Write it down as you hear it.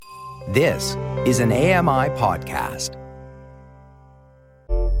This is an AMI podcast.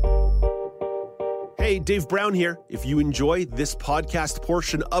 Hey, Dave Brown here. If you enjoy this podcast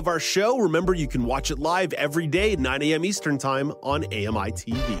portion of our show, remember you can watch it live every day at 9 a.m. Eastern Time on AMI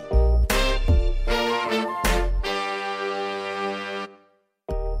TV.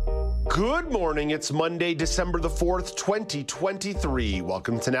 Good morning. It's Monday, December the 4th, 2023.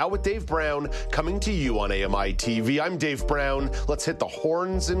 Welcome to Now with Dave Brown, coming to you on AMI TV. I'm Dave Brown. Let's hit the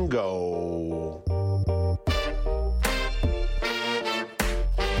horns and go.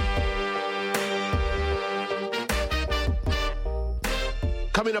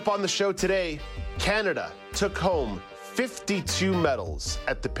 Coming up on the show today, Canada took home 52 medals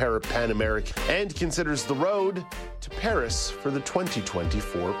at the Parapan American and considers the road to Paris for the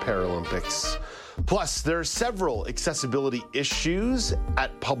 2024 Paralympics. Plus, there are several accessibility issues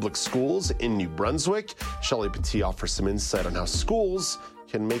at public schools in New Brunswick. Shelley Petit offers some insight on how schools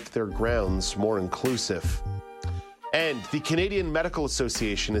can make their grounds more inclusive. And the Canadian Medical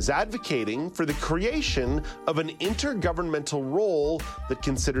Association is advocating for the creation of an intergovernmental role that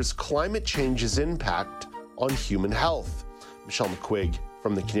considers climate change's impact on human health. Michelle McQuigge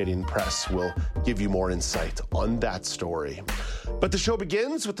from the Canadian Press will give you more insight on that story. But the show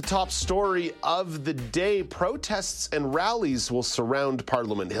begins with the top story of the day. Protests and rallies will surround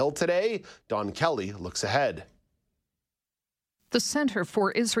Parliament Hill today. Don Kelly looks ahead. The Center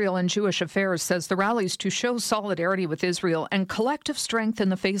for Israel and Jewish Affairs says the rallies to show solidarity with Israel and collective strength in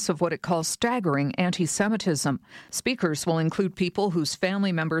the face of what it calls staggering anti-Semitism. Speakers will include people whose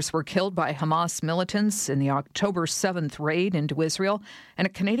family members were killed by Hamas militants in the October 7th raid into Israel, and a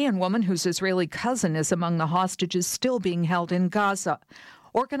Canadian woman whose Israeli cousin is among the hostages still being held in Gaza.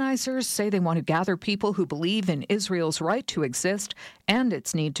 Organizers say they want to gather people who believe in Israel's right to exist and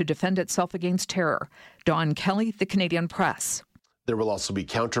its need to defend itself against terror. Don Kelly, the Canadian Press. There will also be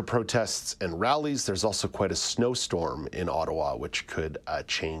counter-protests and rallies. There's also quite a snowstorm in Ottawa, which could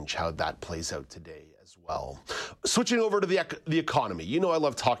change how that plays out today as well. Switching over to the economy. You know I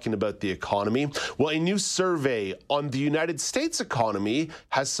love talking about the economy. Well, a new survey on the United States economy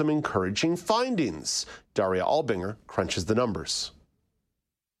has some encouraging findings. Daria Albinger crunches the numbers.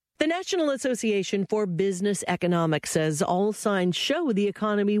 The National Association for Business Economics says all signs show the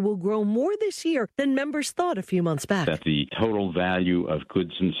economy will grow more this year than members thought a few months back. That the total value of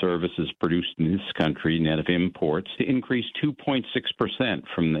goods and services produced in this country, net of imports, increased 2.6%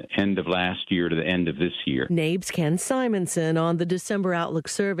 from the end of last year to the end of this year. NABE's Ken Simonson on the December Outlook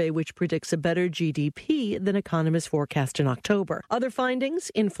survey, which predicts a better GDP than economists forecast in October. Other findings,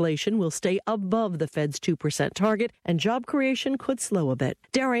 inflation will stay above the Fed's 2% target and job creation could slow a bit.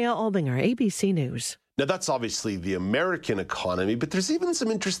 Daria Albinger, ABC News. Now, that's obviously the American economy, but there's even some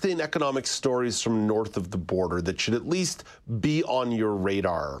interesting economic stories from north of the border that should at least be on your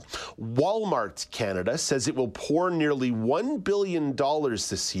radar. Walmart Canada says it will pour nearly $1 billion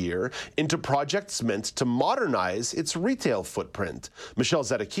this year into projects meant to modernize its retail footprint. Michelle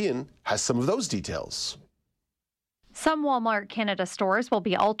Zedekian has some of those details. Some Walmart Canada stores will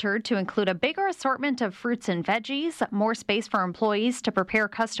be altered to include a bigger assortment of fruits and veggies, more space for employees to prepare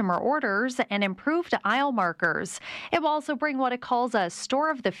customer orders, and improved aisle markers. It will also bring what it calls a store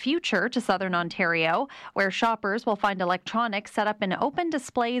of the future to Southern Ontario, where shoppers will find electronics set up in open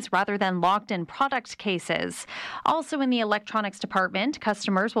displays rather than locked in product cases. Also in the electronics department,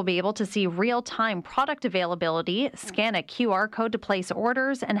 customers will be able to see real-time product availability, scan a QR code to place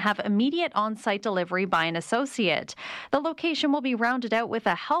orders, and have immediate on-site delivery by an associate. The location will be rounded out with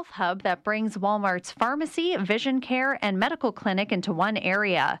a health hub that brings Walmart's pharmacy, vision care, and medical clinic into one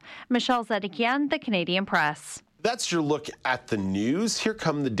area. Michelle Zedekian, the Canadian Press. That's your look at the news. Here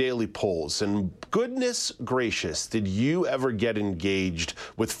come the daily polls. And goodness gracious, did you ever get engaged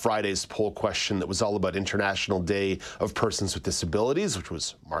with Friday's poll question that was all about International Day of Persons with Disabilities, which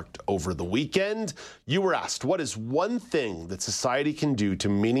was marked over the weekend? You were asked, what is one thing that society can do to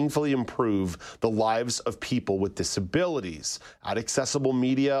meaningfully improve the lives of people with disabilities? At Accessible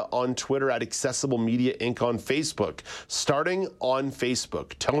Media on Twitter, at Accessible Media Inc. on Facebook. Starting on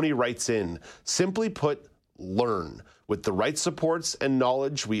Facebook, Tony writes in, simply put, learn. With the right supports and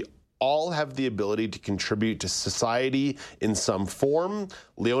knowledge, we all have the ability to contribute to society in some form.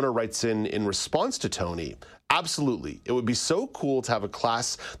 Leona writes in response to Tony, absolutely. It would be so cool to have a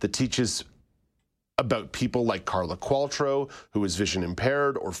class that teaches about people like Carla Qualtrough, who is vision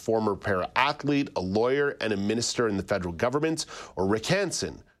impaired, or former para-athlete, a lawyer, and a minister in the federal government, or Rick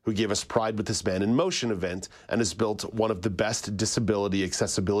Hansen, who gave us Pride with This Man in Motion event and has built one of the best disability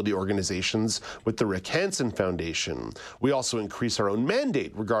accessibility organizations with the Rick Hansen Foundation. We also increase our own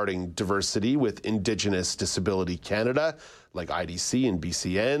mandate regarding diversity with Indigenous Disability Canada. like IDC and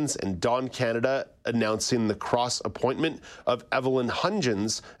BCNs, and Dawn Canada announcing the cross-appointment of Evelyn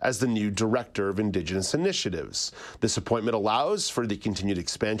Hungens as the new Director of Indigenous Initiatives. This appointment allows for the continued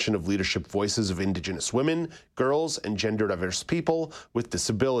expansion of leadership voices of Indigenous women, girls, and gender-diverse people with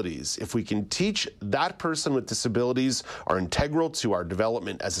disabilities. If we can teach that person with disabilities are integral to our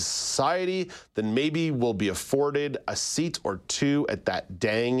development as a society, then maybe we'll be afforded a seat or two at that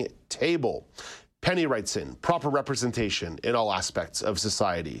dang table. Penny writes in, proper representation in all aspects of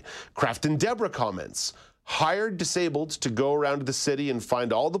society. Craft and Deborah comments, hired disabled to go around the city and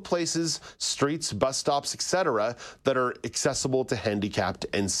find all the places, streets, bus stops, etc. that are accessible to handicapped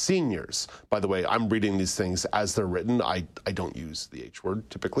and seniors. By the way, I'm reading these things as they're written. I don't use the H word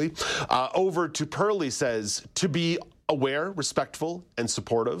typically. Over to Pearlie says, to be aware, respectful, and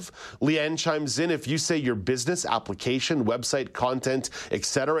supportive. Leanne chimes in, if you say your business, application, website, content,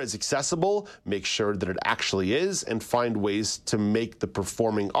 etc. is accessible, make sure that it actually is and find ways to make the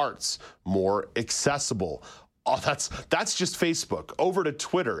performing arts more accessible. Oh, that's just Facebook. Over to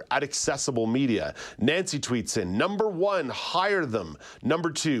Twitter, @Accessible Media. Nancy tweets in, number 1, hire them. Number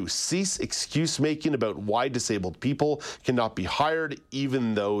 2, cease excuse making about why disabled people cannot be hired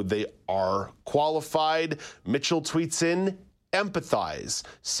even though they are qualified. Mitchell tweets in, empathize.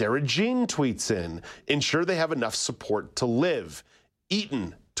 Sarah Jean tweets in, ensure they have enough support to live.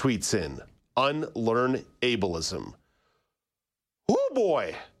 Eaton tweets in, unlearn ableism. Oh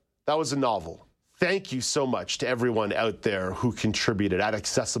boy, that was a novel. Thank you so much to everyone out there who contributed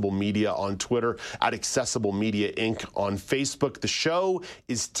 @Accessible Media on Twitter, @Accessible Media Inc. on Facebook. The show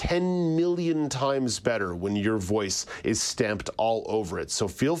is 10 million times better when your voice is stamped all over it. So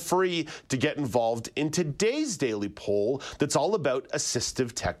feel free to get involved in today's daily poll that's all about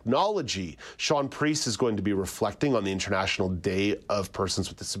assistive technology. Sean Priest is going to be reflecting on the International Day of Persons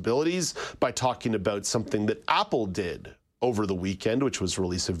with Disabilities by talking about something that Apple did over the weekend, which was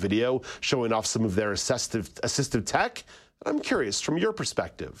release a video showing off some of their assistive tech. I'm curious, from your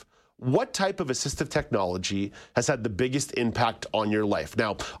perspective, what type of assistive technology has had the biggest impact on your life?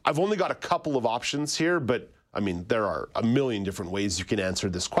 Now, I've only got a couple of options here, but I mean, there are a million different ways you can answer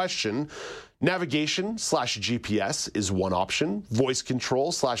this question. Navigation/GPS is one option. Voice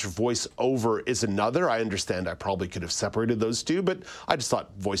control/voice over is another. I understand I probably could have separated those two, but I just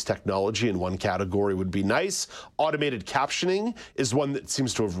thought voice technology in one category would be nice. Automated captioning is one that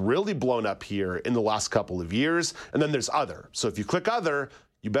seems to have really blown up here in the last couple of years. And then there's other. So if you click other,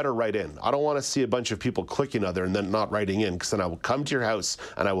 you better write in. I don't want to see a bunch of people clicking other and then not writing in, because then I will come to your house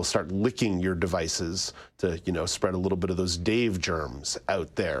and I will start licking your devices to, spread a little bit of those Dave germs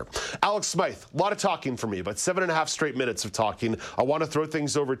out there. Alex Smythe, a lot of talking for me, about 7.5 straight minutes of talking. I want to throw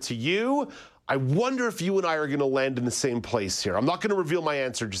things over to you. I wonder if you and I are going to land in the same place here. I'm not going to reveal my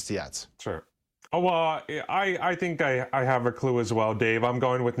answer just yet. Sure. Oh, well, I think I have a clue as well, Dave. I'm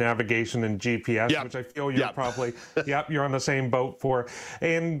going with navigation and GPS, which I feel you're probably, you're on the same boat for.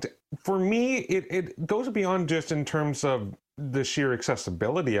 And for me, it goes beyond just in terms of the sheer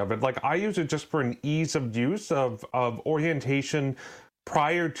accessibility of it. Like, I use it just for an ease of use of orientation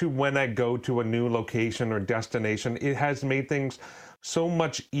prior to when I go to a new location or destination. It has made things so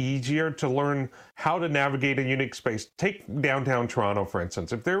much easier to learn how to navigate a unique space. Take downtown Toronto, for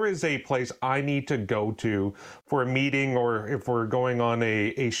instance. If there is a place I need to go to for a meeting, or if we're going on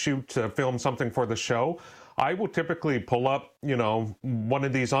a shoot to film something for the show, I will typically pull up, one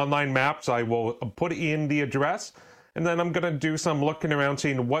of these online maps. I will put in the address, and then I'm going to do some looking around,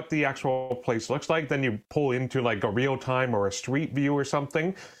 seeing what the actual place looks like. Then you pull into like a real time or a street view or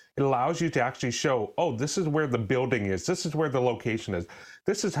something. It allows you to actually show, oh, this is where the building is. This is where the location is.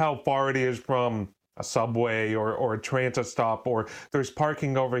 This is how far it is from a subway or a transit stop, or there's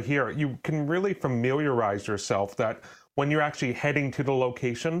parking over here. You can really familiarize yourself that when you're actually heading to the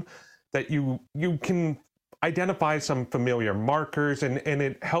location, that you can identify some familiar markers, and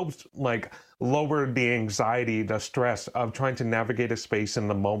it helps like lower the anxiety, the stress of trying to navigate a space in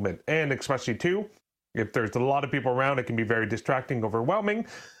the moment. And especially too, if there's a lot of people around, it can be very distracting, overwhelming.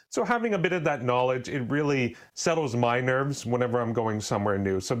 So having a bit of that knowledge, it really settles my nerves whenever I'm going somewhere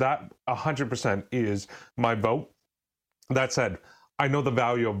new. So that 100% is my vote. That said, I know the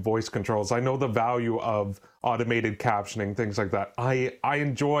value of voice controls. I know the value of automated captioning, things like that. I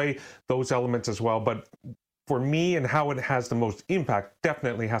enjoy those elements as well, but for me and how it has the most impact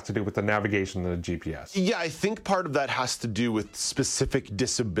definitely has to do with the navigation and the GPS. Yeah, I think part of that has to do with specific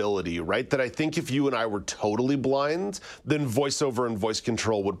disability, right? That I think if you and I were totally blind, then voiceover and voice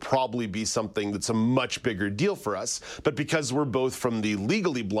control would probably be something that's a much bigger deal for us. But because we're both from the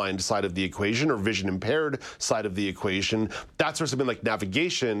legally blind side of the equation or vision impaired side of the equation, that's where something like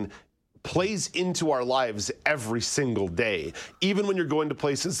navigation plays into our lives every single day. Even when you're going to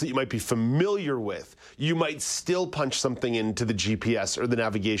places that you might be familiar with, you might still punch something into the GPS or the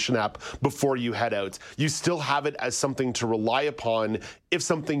navigation app before you head out. You still have it as something to rely upon if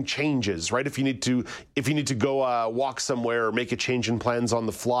something changes, right? If you need to go walk somewhere or make a change in plans on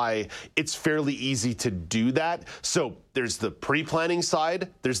the fly, it's fairly easy to do that. So there's the pre-planning side,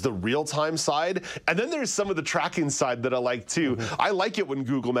 there's the real-time side, and then there's some of the tracking side that I like too. I like it when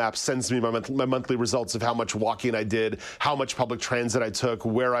Google Maps sends me my monthly results of how much walking I did, how much public transit I took,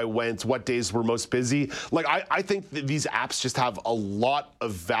 where I went, what days were most busy. Like, I think that these apps just have a lot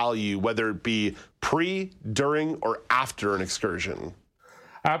of value, whether it be pre, during, or after an excursion.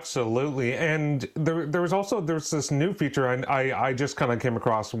 Absolutely. And there's this new feature I just kind of came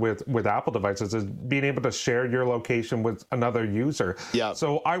across with Apple devices, is being able to share your location with another user. Yeah.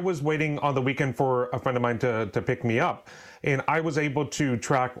 So I was waiting on the weekend for a friend of mine to pick me up, and I was able to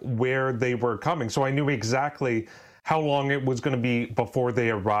track where they were coming. So I knew exactly how long it was going to be before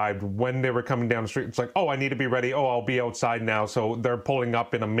they arrived, when they were coming down the street. It's like, oh, I need to be ready. Oh, I'll be outside now. So they're pulling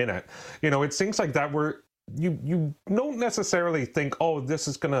up in a minute. You know, it's things like that where you don't necessarily think, oh, this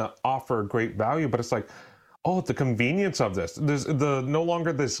is going to offer great value, but it's like, oh, the convenience of this. There's no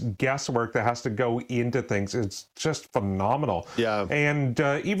longer this guesswork that has to go into things. It's just phenomenal. Yeah. And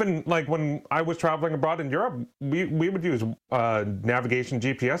even like when I was traveling abroad in Europe, we would use navigation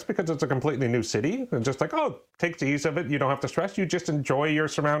GPS because it's a completely new city. And just like, oh, take the ease of it. You don't have to stress. You just enjoy your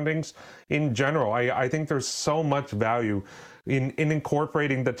surroundings in general. I think there's so much value in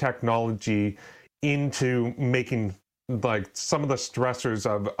incorporating the technology into making like some of the stressors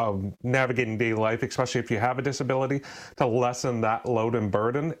of navigating daily life, especially if you have a disability, to lessen that load and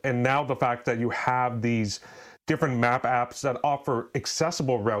burden. And now the fact that you have these different map apps that offer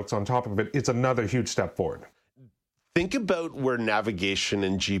accessible routes on top of it is another huge step forward. Think about where navigation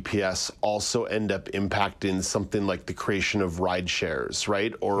and GPS also end up impacting something like the creation of ride shares,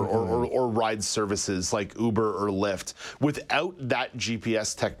 right? Or ride services like Uber or Lyft. Without that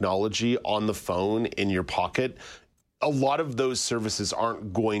GPS technology on the phone in your pocket, a lot of those services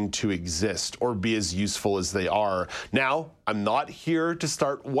aren't going to exist or be as useful as they are. Now, I'm not here to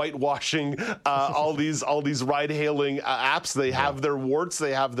start whitewashing all these ride-hailing apps. They have their warts,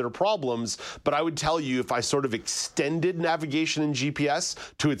 they have their problems, but I would tell you, if I sort of extended navigation and GPS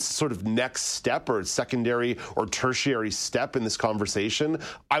to its sort of next step or its secondary or tertiary step in this conversation,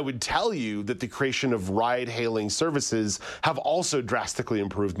 I would tell you that the creation of ride-hailing services have also drastically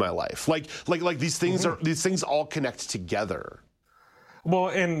improved my life. Like these things all connect together. Well,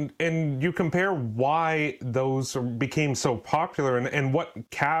 and you compare why those became so popular and what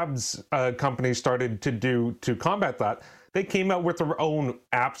cabs companies started to do to combat that. They came out with their own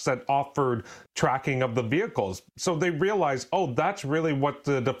apps that offered tracking of the vehicles. So they realized, oh, that's really what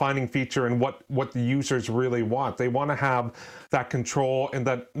the defining feature and what the users really want. They want to have that control and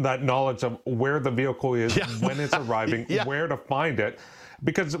that knowledge of where the vehicle is, when it's arriving, where to find it.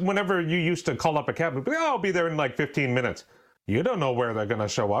 Because whenever you used to call up a cab, oh, I'll be there in like 15 minutes. You don't know where they're going to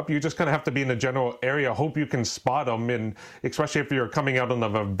show up. You just kind of have to be in the general area, hope you can spot them. And especially if you're coming out on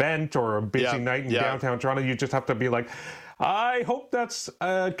an event or a busy night in downtown Toronto, you just have to be like, I hope that's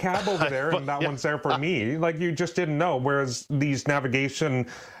a cab over there and that one's there for me. Like, you just didn't know. Whereas these navigation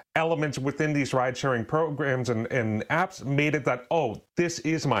elements within these ride-sharing programs and apps made it that, oh, this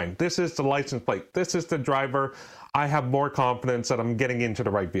is mine. This is the license plate. This is the driver. I have more confidence that I'm getting into the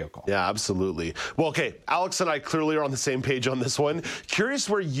right vehicle. Yeah, absolutely. Well, okay, Alex and I clearly are on the same page on this one. Curious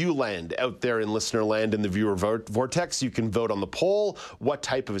where you land out there in listener land in the viewer vortex. You can vote on the poll. What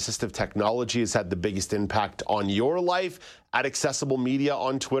type of assistive technology has had the biggest impact on your life? At Accessible Media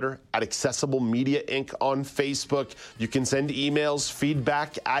on Twitter, at Accessible Media Inc. on Facebook. You can send emails,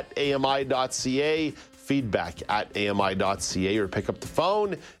 feedback@ami.ca, feedback@ami.ca, or pick up the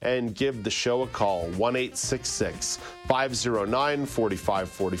phone and give the show a call.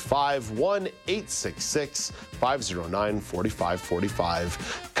 1-866-509-4545,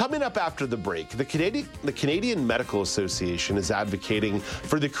 1-866-509-4545. Coming up after the break, the Canadian Medical Association is advocating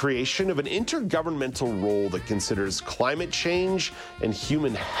for the creation of an intergovernmental role that considers climate change and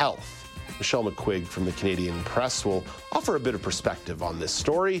human health. Michelle McQuigge from the Canadian Press will offer a bit of perspective on this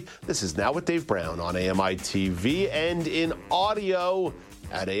story. This is Now with Dave Brown on AMI TV and in audio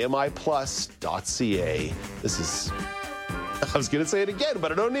at AMIplus.ca. This is, I was going to say it again,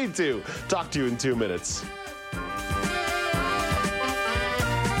 but I don't need to. Talk to you in 2 minutes.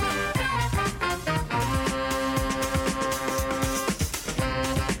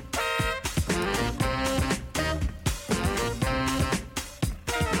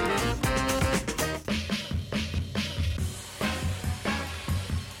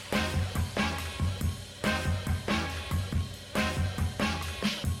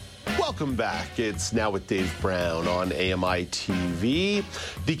 Welcome back. It's Now with Dave Brown on AMI TV.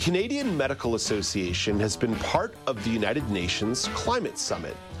 The Canadian Medical Association has been part of the United Nations Climate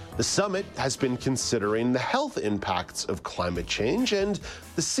Summit. The summit has been considering the health impacts of climate change, and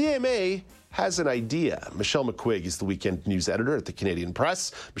the CMA has an idea. Michelle McQuigge is the weekend news editor at the Canadian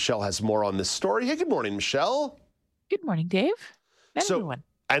Press. Michelle has more on this story. Hey, good morning, Michelle. Good morning, Dave. And everyone.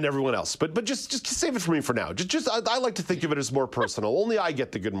 And everyone else. But just save it for me for now. I like to think of it as more personal. Only I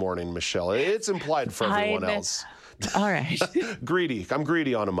get the good morning, Michelle. It's implied for everyone else. All right. Greedy. I'm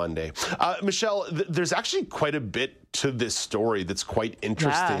greedy on a Monday. Michelle, there's actually quite a bit to this story that's quite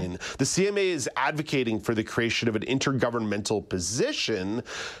interesting. Yeah. The CMA is advocating for the creation of an intergovernmental position.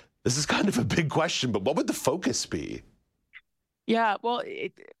 This is kind of a big question, but what would the focus be? Yeah, well,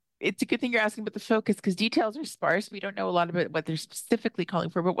 it's a good thing you're asking about the focus because details are sparse. We don't know a lot about what they're specifically calling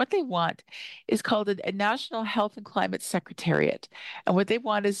for, but what they want is called a National Health and Climate Secretariat. And what they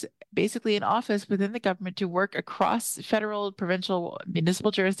want is basically an office within the government to work across federal, provincial, municipal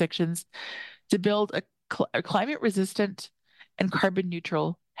jurisdictions to build a climate-resistant and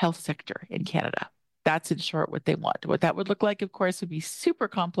carbon-neutral health sector in Canada. That's in short what they want. What that would look like, of course, would be super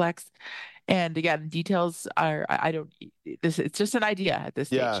complex. And again, details are, it's just an idea at this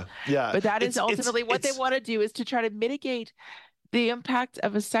stage. Yeah. But that is ultimately what they want to do, is to try to mitigate the impact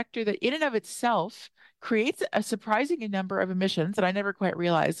of a sector that in and of itself creates a surprising number of emissions that I never quite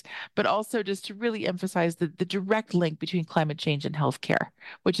realized, but also just to really emphasize the direct link between climate change and healthcare,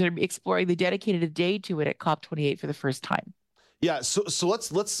 which they're exploring. They dedicated a day to it at COP28 for the first time. Yeah, so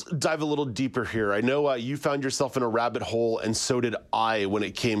let's dive a little deeper here. I know you found yourself in a rabbit hole, and so did I when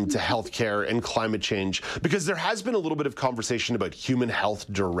it came to healthcare and climate change, because there has been a little bit of conversation about human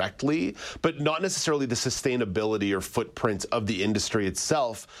health directly, but not necessarily the sustainability or footprint of the industry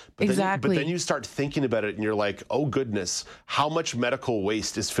itself. But then you start thinking about it, and you're like, oh goodness, how much medical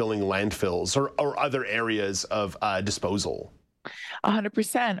waste is filling landfills or other areas of disposal?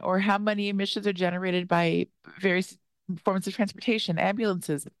 100%, or how many emissions are generated by various forms of transportation,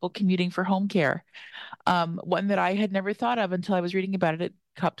 ambulances, people commuting for home care. One that I had never thought of until I was reading about it at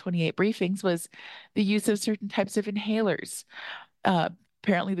COP28 briefings was the use of certain types of inhalers.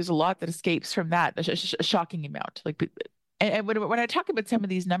 Apparently, there's a lot that escapes from that, a shocking amount. And when I talk about some of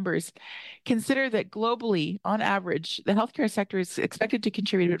these numbers, consider that globally, on average, the healthcare sector is expected to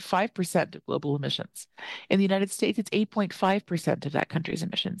contribute about 5% of global emissions. In the United States, it's 8.5% of that country's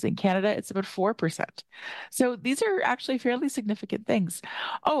emissions. In Canada, it's about 4%. So these are actually fairly significant things.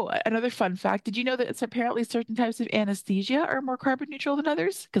 Oh, another fun fact. Did you know that it's apparently certain types of anesthesia are more carbon neutral than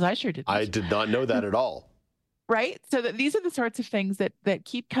others? Because I sure didn't. I did not know that at all. Right? So these are the sorts of things that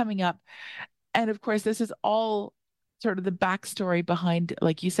keep coming up. And of course, this is all sort of the backstory behind,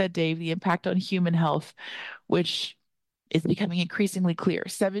 like you said, Dave, the impact on human health, which is becoming increasingly clear.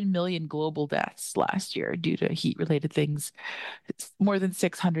 7 million global deaths last year due to heat-related things. It's more than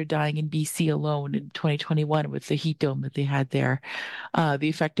 600 dying in BC alone in 2021 with the heat dome that they had there. The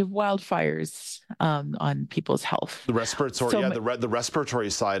effect of wildfires on people's health. The respiratory, the respiratory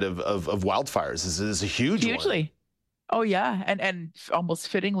side of wildfires is a huge one. Oh, yeah. And almost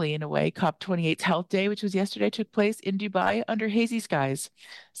fittingly, in a way, COP28's Health Day, which was yesterday, took place in Dubai under hazy skies.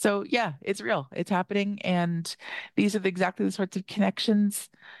 So, yeah, it's real. It's happening. And these are exactly the sorts of connections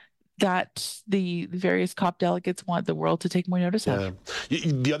that the various COP delegates want the world to take more notice of.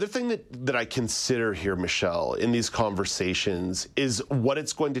 The other thing that I consider here, Michelle, in these conversations is what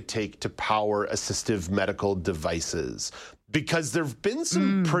it's going to take to power assistive medical devices. Because there have been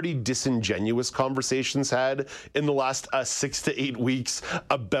some pretty disingenuous conversations had in the last 6 to 8 weeks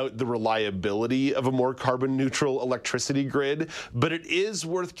about the reliability of a more carbon neutral electricity grid. But it is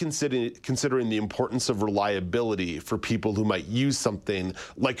worth considering the importance of reliability for people who might use something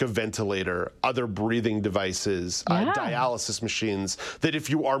like a ventilator, other breathing devices, dialysis machines, that if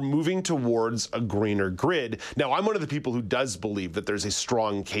you are moving towards a greener grid. Now, I'm one of the people who does believe that there's a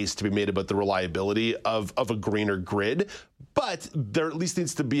strong case to be made about the reliability of a greener grid. But there at least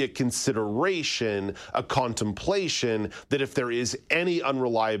needs to be a consideration, a contemplation that if there is any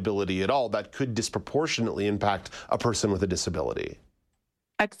unreliability at all, that could disproportionately impact a person with a disability.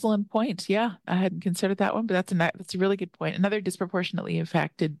 Excellent point. Yeah, I hadn't considered that one, but that's a really good point. Another disproportionately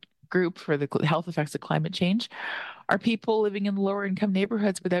affected group for the health effects of climate change are people living in lower income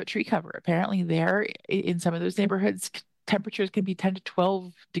neighborhoods without tree cover. Apparently there, in some of those neighborhoods, temperatures can be 10 to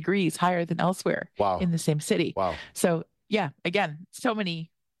 12 degrees higher than elsewhere in the same city. Wow. So yeah, again, so many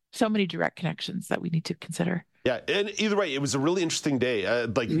direct connections that we need to consider. Yeah, and either way, it was a really interesting day.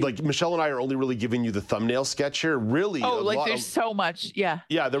 Like Michelle and I are only really giving you the thumbnail sketch here. Really, there's so much. Yeah.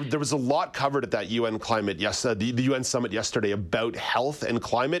 Yeah, there was a lot covered at that UN climate the UN summit yesterday about health and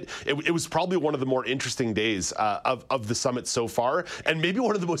climate. It was probably one of the more interesting days of the summit so far, and maybe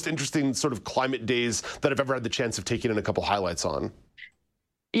one of the most interesting sort of climate days that I've ever had the chance of taking in a couple highlights on.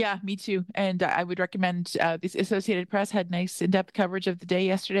 Yeah, me too. And I would recommend the Associated Press had nice in-depth coverage of the day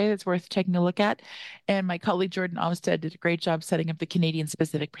yesterday that's worth taking a look at. And my colleague Jordan Olmsted did a great job setting up the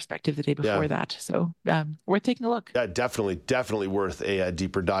Canadian-specific perspective the day before that. So worth taking a look. Yeah, definitely worth a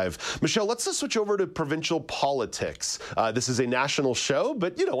deeper dive. Michelle, let's just switch over to provincial politics. This is a national show,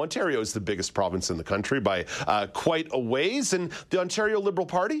 but, Ontario is the biggest province in the country by quite a ways. And the Ontario Liberal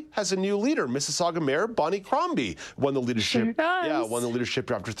Party has a new leader. Mississauga Mayor Bonnie Crombie won the leadership. Sure does. Won the leadership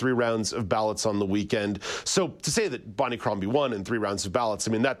after 3 rounds of ballots on the weekend. So to say that Bonnie Crombie won in 3 rounds of ballots,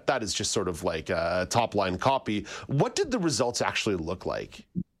 I mean, that is just sort of like a top-line copy. What did the results actually look like?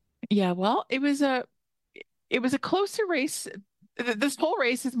 Yeah, well, it was a closer race. This whole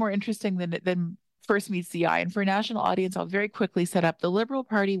race is more interesting than first meets the eye. And for a national audience, I'll very quickly set up. The Liberal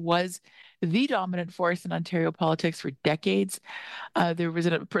Party was the dominant force in Ontario politics for decades. There was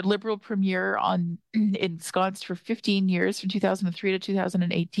a Liberal premier ensconced for 15 years, from 2003 to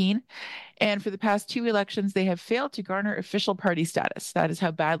 2018. And for the past 2 elections, they have failed to garner official party status. That is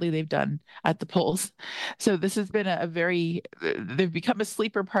how badly they've done at the polls. So this has been they've become a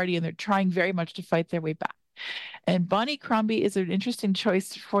sleeper party, and they're trying very much to fight their way back. And Bonnie Crombie is an interesting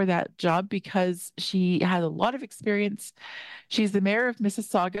choice for that job because she has a lot of experience. She's the mayor of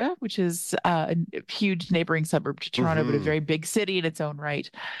Mississauga, which is a huge neighboring suburb to Toronto, but a very big city in its own right.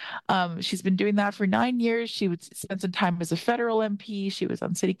 She's been doing that for 9 years. She would spend some time as a federal MP. She was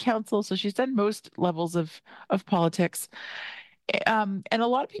on city council, so she's done most levels of politics. And a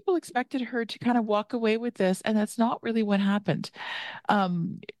lot of people expected her to kind of walk away with this, and that's not really what happened.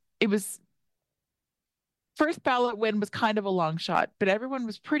 It was first ballot win was kind of a long shot, but everyone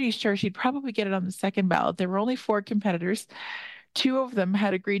was pretty sure she'd probably get it on the second ballot. There were only 4 competitors. 2 of them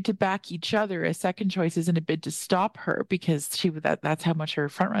had agreed to back each other as second choices in a bid to stop her because that's how much her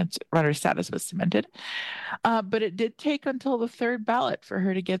front runner status was cemented. But it did take until the third ballot for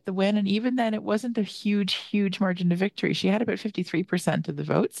her to get the win. And even then, it wasn't a huge margin to victory. She had about 53% of the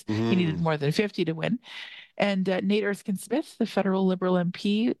votes. He needed more than 50 to win. And Nate Erskine-Smith, the federal Liberal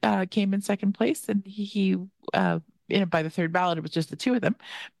MP, came in second place, and he by the third ballot, it was just the 2 of them,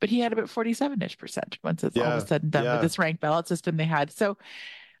 but he had about 47% once it's all was said and done with this ranked ballot system they had. So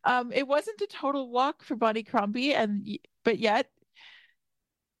it wasn't a total walk for Bonnie Crombie, but yet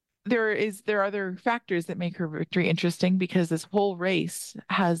there are other factors that make her victory interesting because this whole race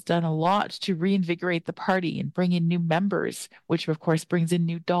has done a lot to reinvigorate the party and bring in new members, which of course brings in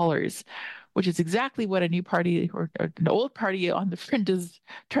new dollars, which is exactly what a new party or an old party on the fringe is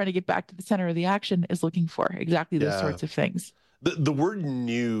trying to get back to the center of the action is looking for. Exactly those sorts of things. The word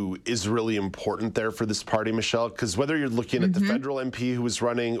new is really important there for this party, Michelle, because whether you're looking at the federal MP who was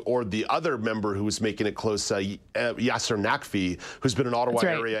running or the other member who was making it close, Yasser Naqvi, who's been an Ottawa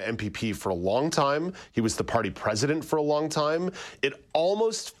area MPP for a long time. He was the party president for a long time. It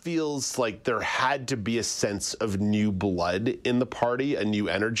almost feels like there had to be a sense of new blood in the party, a new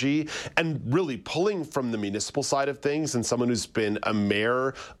energy, and really pulling from the municipal side of things and someone who's been a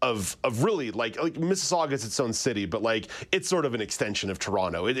mayor of really like Mississauga is its own city, but like it's sort of an extension of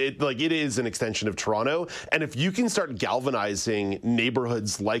Toronto. It is an extension of Toronto. And if you can start galvanizing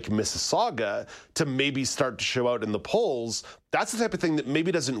neighborhoods like Mississauga to maybe start to show out in the polls, that's the type of thing that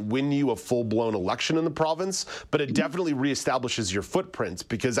maybe doesn't win you a full-blown election in the province, but it definitely reestablishes your footprint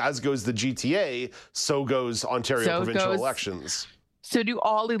because as goes the GTA, so goes Ontario provincial elections. So do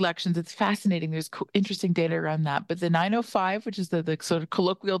all elections. It's fascinating. There's interesting data around that. But the 905, which is the sort of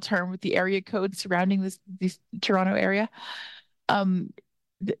colloquial term with the area code surrounding this Toronto area,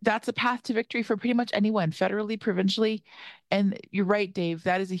 that's a path to victory for pretty much anyone, federally, provincially. And you're right, Dave,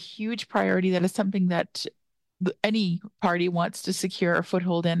 that is a huge priority. That is something that any party wants to secure a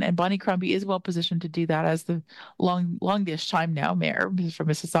foothold in. And Bonnie Crombie is well positioned to do that as the longish time now mayor from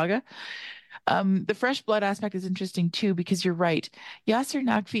Mississauga. The fresh blood aspect is interesting too, because you're right. Yasser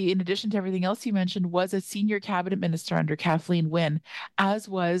Naqvi, in addition to everything else you mentioned, was a senior cabinet minister under Kathleen Wynne, as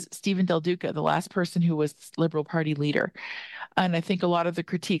was Stephen Del Duca, the last person who was Liberal Party leader. And I think a lot of the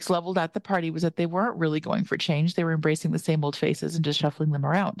critiques leveled at the party was that they weren't really going for change. They were embracing the same old faces and just shuffling them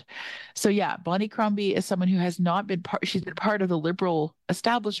around. So yeah, Bonnie Crombie is someone who has not been she's been part of the Liberal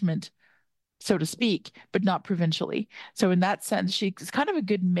establishment, so to speak, but not provincially. So in that sense, she's kind of a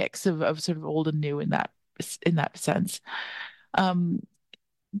good mix of sort of old and new in that sense.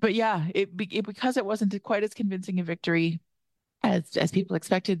 But yeah, because it wasn't quite as convincing a victory as people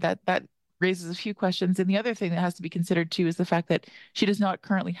expected, that raises a few questions. And the other thing that has to be considered too is the fact that she does not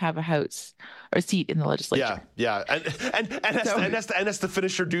currently have a house or a seat in the legislature. Yeah, and has to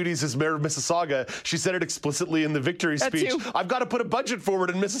finish her duties as mayor of Mississauga. She said it explicitly in the victory speech. I've got to put a budget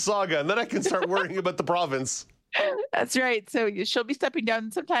forward in Mississauga, and then I can start worrying about the province. That's right. So she'll be stepping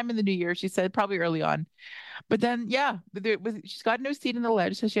down sometime in the new year, she said, probably early on. But then, she's got no seat in the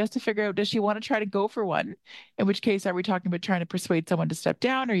ledge, so she has to figure out, does she want to try to go for one? In which case, are we talking about trying to persuade someone to step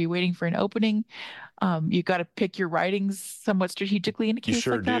down? Are you waiting for an opening? You got to pick your ridings somewhat strategically in a case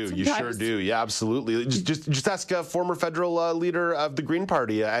like that sometimes. You sure do. Yeah, absolutely. Just ask a former federal leader of the Green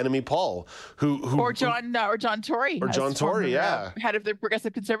Party, Annamie Paul, or John Tory, head of the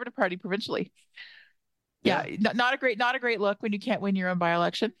Progressive Conservative Party provincially. Yeah, not a great look when you can't win your own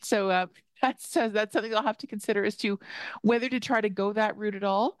by-election. So that's something I'll have to consider as to whether to try to go that route at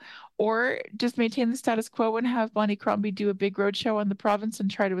all, or just maintain the status quo and have Bonnie Crombie do a big roadshow on the province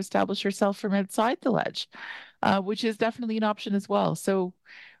and try to establish herself from outside the ledge, which is definitely an option as well. So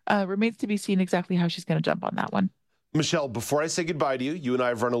remains to be seen exactly how she's going to jump on that one. Michelle, before I say goodbye to you, you and I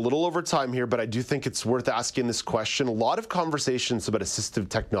have run a little over time here, but I do think it's worth asking this question. A lot of conversations about assistive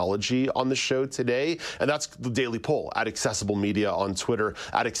technology on the show today, and that's the Daily Poll at Accessible Media on Twitter,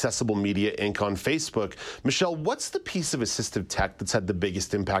 at Accessible Media Inc. on Facebook. Michelle, what's the piece of assistive tech that's had the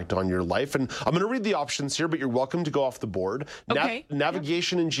biggest impact on your life? And I'm going to read the options here, but you're welcome to go off the board. Okay.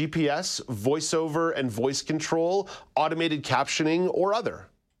 Navigation and GPS, voiceover and voice control, automated captioning, or other.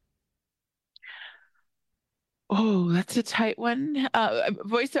 Oh, that's a tight one.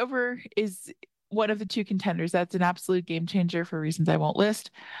 VoiceOver is one of the two contenders. That's an absolute game changer for reasons I won't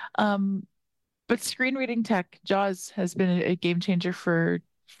list. But screen reading tech, JAWS, has been a game changer for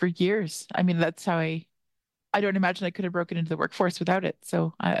years. I mean, that's how I don't imagine I could have broken into the workforce without it.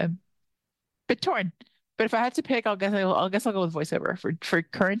 So I'm a bit torn. But if I had to pick, I'll go with VoiceOver. For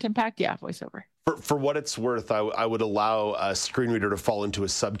current impact, yeah, VoiceOver. For what it's worth, I would allow a screen reader to fall into a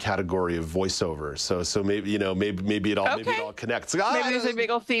subcategory of voiceover. So maybe it all connects. Maybe there's a big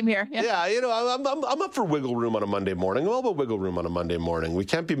old theme here. Yeah, I'm up for wiggle room on a Monday morning. I'm all about wiggle room on a Monday morning. We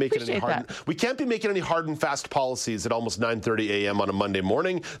can't be making any hard and fast policies at almost 9:30 a.m. on a Monday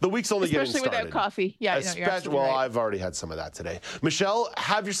morning. The week's only getting started. Especially without coffee. Yeah, right. I've already had some of that today. Michelle,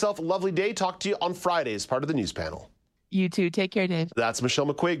 have yourself a lovely day. Talk to you on Friday as part of the news panel. You too. Take care, Dave. That's Michelle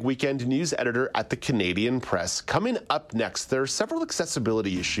McQuigge, weekend news editor at the Canadian Press. Coming up next, there are several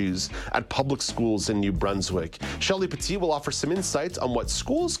accessibility issues at public schools in New Brunswick. Shelley Petit will offer some insights on what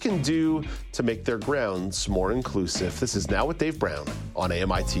schools can do to make their grounds more inclusive. This is Now with Dave Brown on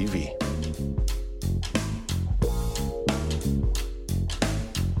AMI TV.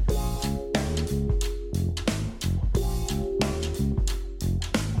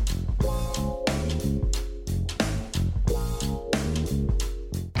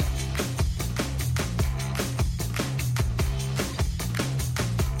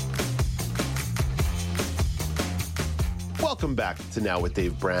 Welcome back to Now with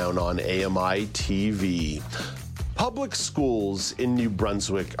Dave Brown on AMI TV. Public schools in New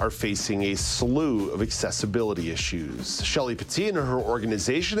Brunswick are facing a slew of accessibility issues. Shelley Petit and her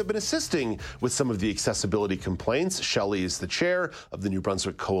organization have been assisting with some of the accessibility complaints. Shelley is the chair of the New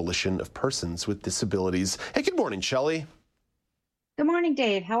Brunswick Coalition of Persons with Disabilities. Hey, good morning, Shelley. Good morning,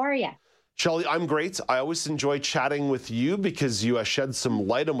 Dave. How are you? Shelley, I'm great. I always enjoy chatting with you because you shed some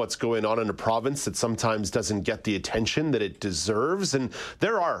light on what's going on in a province that sometimes doesn't get the attention that it deserves. And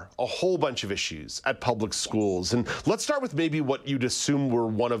there are a whole bunch of issues at public schools. And let's start with maybe what you'd assume were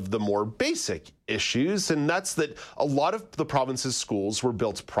one of the more basic issues, and that's that a lot of the province's schools were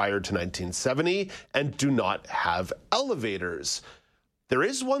built prior to 1970 and do not have elevators. There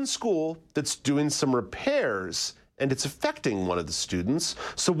is one school that's doing some repairs, and it's affecting one of the students.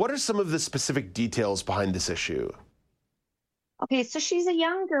 So what are some of the specific details behind this issue? Okay, so she's a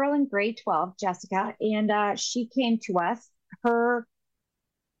young girl in grade 12, Jessica, and she came to us.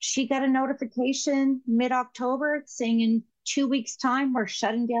 She got a notification mid-October saying in 2 weeks' time, we're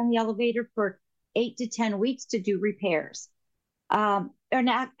shutting down the elevator for 8 to 10 weeks to do repairs. Actually,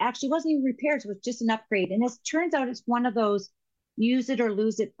 it wasn't even repairs, it was just an upgrade. And it turns out it's one of those use it or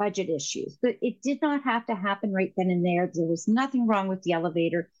lose it budget issues. But it did not have to happen right then and there. There was nothing wrong with the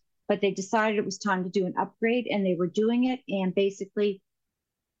elevator, but they decided it was time to do an upgrade, and they were doing it. And basically,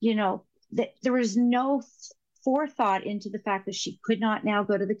 there was no forethought into the fact that she could not now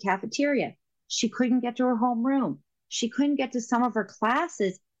go to the cafeteria. She couldn't get to her homeroom. She couldn't get to some of her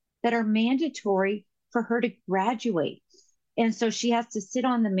classes that are mandatory for her to graduate. And so she has to sit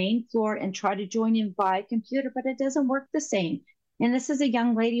on the main floor and try to join in via computer, but it doesn't work the same. And this is a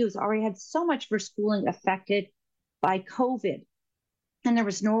young lady who's already had so much of her schooling affected by COVID. And there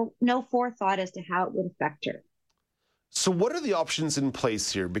was no forethought as to how it would affect her. So what are the options in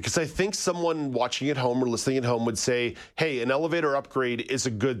place here? Because I think someone watching at home or listening at home would say, hey, an elevator upgrade is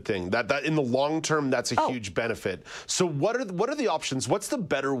a good thing. That in the long term, that's a huge benefit. So what are the options? What's the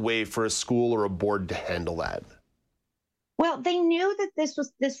better way for a school or a board to handle that? Well, they knew that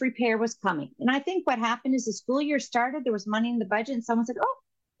this repair was coming. And I think what happened is the school year started, there was money in the budget, and someone said, oh,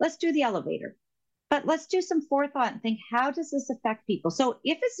 let's do the elevator. But let's do some forethought and think, how does this affect people? So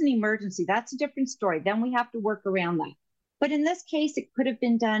if it's an emergency, that's a different story. Then we have to work around that. But in this case, it could have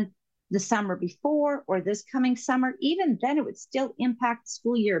been done the summer before or this coming summer. Even then, it would still impact the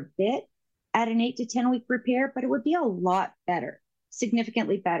school year a bit at an 8 to 10 week repair, but it would be a lot better,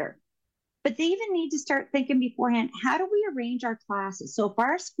 significantly better. But they even need to start thinking beforehand, how do we arrange our classes? So if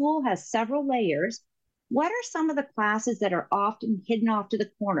our school has several layers, what are some of the classes that are often hidden off to the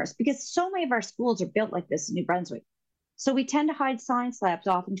corners? Because so many of our schools are built like this in New Brunswick. So we tend to hide science labs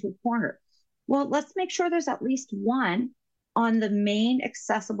off into a corner. Well, let's make sure there's at least one on the main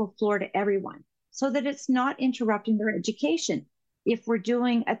accessible floor to everyone so that it's not interrupting their education. If we're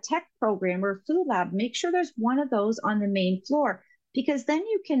doing a tech program or a food lab, make sure there's one of those on the main floor, because then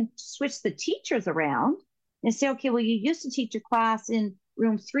you can switch the teachers around and say, okay, well, you used to teach a class in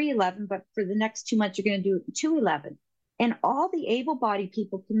room 311, but for the next 2 months, you're going to do it in 211. And all the able-bodied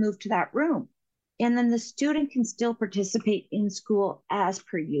people can move to that room. And then the student can still participate in school as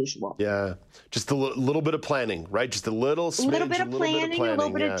per usual. Yeah, just a little bit of planning, right? Just a little smidge, a little bit of planning, a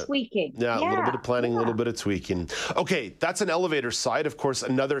little bit of tweaking. Yeah, a little bit of planning, a little bit of tweaking. Okay, that's an elevator side. Of course,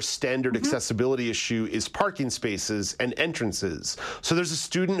 another standard accessibility issue is parking spaces and entrances. So there's a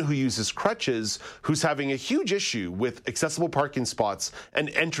student who uses crutches who's having a huge issue with accessible parking spots and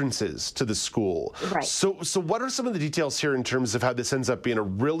entrances to the school. Right. So what are some of the details here in terms of how this ends up being a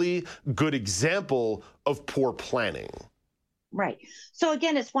really good example of poor planning? Right. So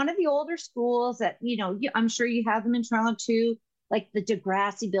again, it's one of the older schools that, I'm sure you have them in Toronto too, like the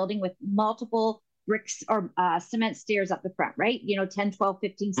Degrassi building with multiple bricks or cement stairs up the front, right? 10, 12,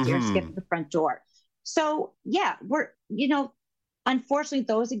 15 stairs to get to the front door. So yeah, unfortunately,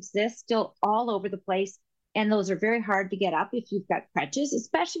 those exist still all over the place. And those are very hard to get up if you've got crutches,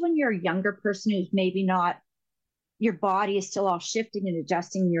 especially when you're a younger person who's maybe not, your body is still all shifting and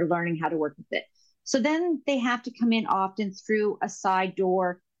adjusting and you're learning how to work with it. So then they have to come in often through a side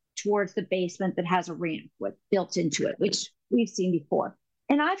door towards the basement that has a ramp built into it, which we've seen before.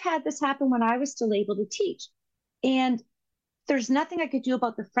 And I've had this happen when I was still able to teach. And there's nothing I could do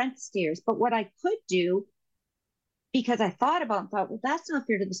about the front stairs. But what I could do, because I thought, well, that's not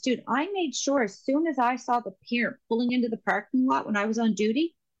fair to the student. I made sure as soon as I saw the parent pulling into the parking lot when I was on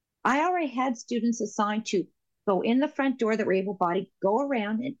duty, I already had students assigned to go in the front door that were able-bodied, go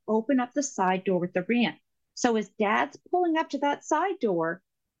around and open up the side door with the ramp. So as dad's pulling up to that side door,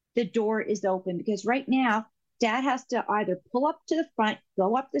 the door is open, because right now, dad has to either pull up to the front,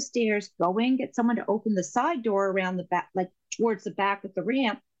 go up the stairs, go in, get someone to open the side door around the back, like towards the back with the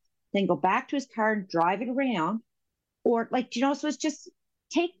ramp, then go back to his car and drive it around. Or so it's just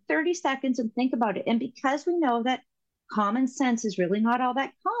take 30 seconds and think about it. And because we know that common sense is really not all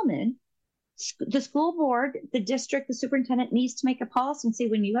that common, the school board, the district, the superintendent needs to make a policy and say,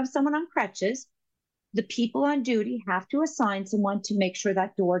 when you have someone on crutches, the people on duty have to assign someone to make sure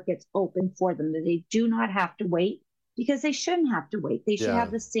that door gets open for them, that they do not have to wait, because they shouldn't have to wait. They should have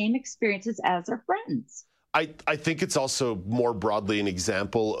the same experiences as their friends. I think it's also more broadly an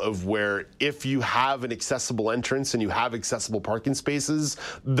example of where if you have an accessible entrance and you have accessible parking spaces,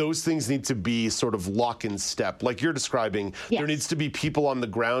 those things need to be sort of lock in step. Like you're describing, there needs to be people on the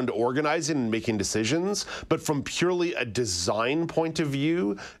ground organizing and making decisions. But from purely a design point of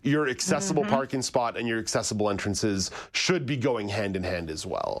view, your accessible parking spot and your accessible entrances should be going hand in hand as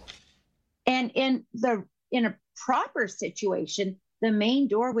well. And in a proper situation, the main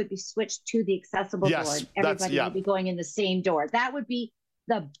door would be switched to the accessible door, and everybody would be going in the same door. That would be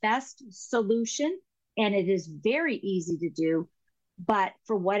the best solution, and it is very easy to do. But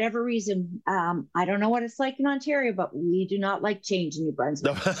for whatever reason, I don't know what it's like in Ontario, but we do not like change in New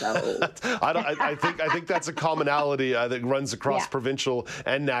Brunswick. So. I think that's a commonality that runs across provincial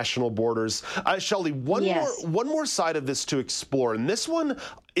and national borders. Shelley, one more side of this to explore, and this one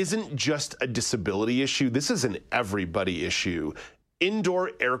isn't just a disability issue. This is an everybody issue. Indoor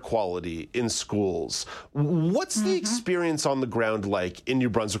air quality in schools. What's the experience on the ground like in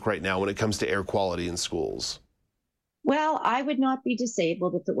New Brunswick right now when it comes to air quality in schools? Well, I would not be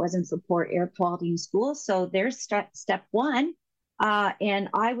disabled if it wasn't for poor air quality in schools. So there's step one. And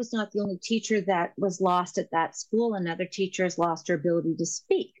I was not the only teacher that was lost at that school. Another teacher has lost her ability to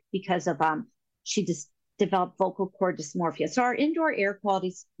speak because of she just developed vocal cord dysmorphia. So our indoor air quality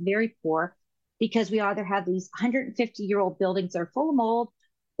is very poor because we either have these 150-year-old buildings that are full of mold,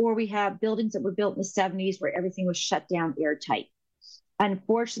 or we have buildings that were built in the 70s where everything was shut down airtight.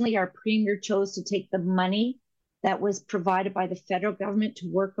 Unfortunately, our premier chose to take the money that was provided by the federal government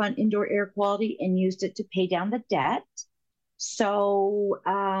to work on indoor air quality and used it to pay down the debt. So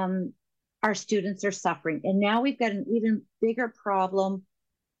our students are suffering. And now we've got an even bigger problem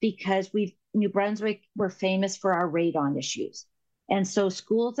because New Brunswick, we're famous for our radon issues. And so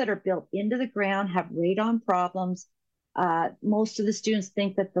schools that are built into the ground have radon problems. Most of the students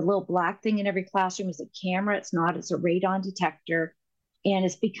think that the little black thing in every classroom is a camera. It's not, it's a radon detector. And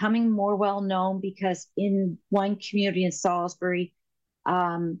it's becoming more well known because in one community in Salisbury,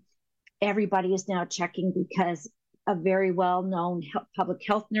 everybody is now checking because a very well-known public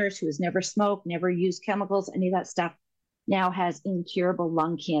health nurse who has never smoked, never used chemicals, any of that stuff, now has incurable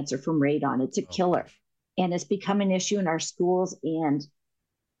lung cancer from radon. It's a killer. And it's become an issue in our schools. And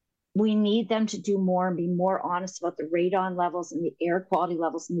we need them to do more and be more honest about the radon levels and the air quality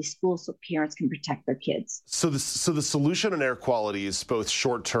levels in these schools so parents can protect their kids. So the solution on air quality is both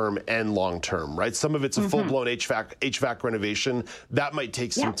short-term and long-term, right? Some of it's a full-blown HVAC renovation. That might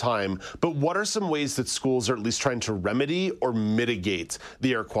take some time. But what are some ways that schools are at least trying to remedy or mitigate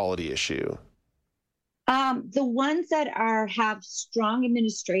the air quality issue? The ones that have strong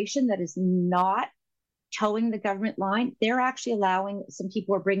administration that is not towing the government line, they're actually allowing, some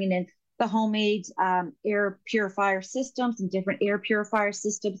people are bringing in the homemade air purifier systems and different air purifier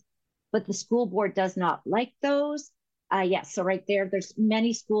systems, but the school board does not like those. So right there's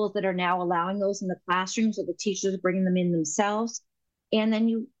many schools that are now allowing those in the classrooms, or the teachers are bringing them in themselves. And then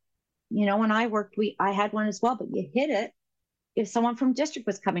you know, when I worked, I had one as well, but you hit it if someone from district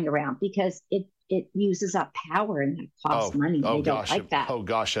was coming around because it uses up power and that costs money. They don't like that. Oh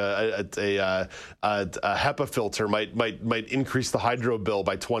gosh, a HEPA filter might increase the hydro bill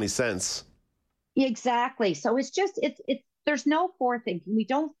by 20 cents. Exactly. So it's there's no forethinking. We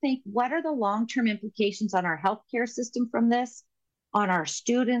don't think, what are the long-term implications on our healthcare system from this, on our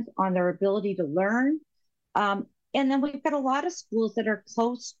students, on their ability to learn. And then we've got a lot of schools that are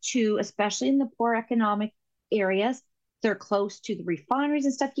close to, especially in the poor economic areas, they're close to the refineries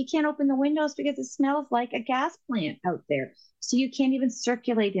and stuff. You can't open the windows because it smells like a gas plant out there. So you can't even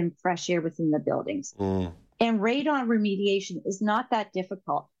circulate in fresh air within the buildings. And radon remediation is not that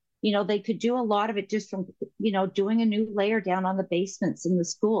difficult. You know, they could do a lot of it just from, you know, doing a new layer down on the basements in the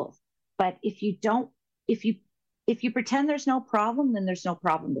schools. But if you pretend there's no problem, then there's no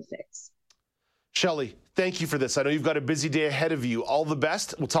problem to fix. Shelley, thank you for this. I know you've got a busy day ahead of you. All the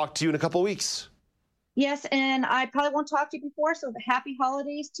best. We'll talk to you in a couple of weeks. Yes, and I probably won't talk to you before, so happy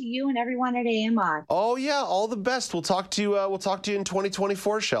holidays to you and everyone at AMI. Oh yeah, all the best. We'll talk to you in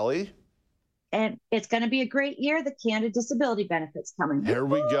 2024, Shelley. And it's going to be a great year. The Canada Disability Benefits coming. Here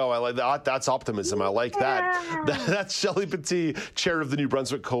we go. I like that. That's optimism. I like that. That's Shelley Petit, chair of the New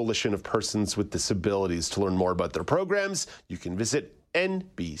Brunswick Coalition of Persons with Disabilities. To learn more about their programs, you can visit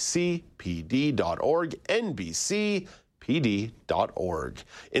nbcpd.org, nbcpd.org.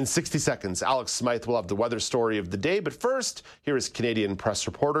 In 60 seconds, Alex Smythe will have the weather story of the day. But first, here is Canadian press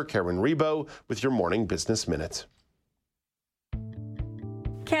reporter Karen Rebo with your Morning Business Minute.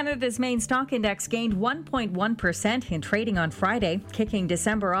 Canada's main stock index gained 1.1% in trading on Friday, kicking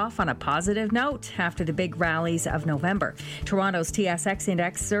December off on a positive note after the big rallies of November. Toronto's TSX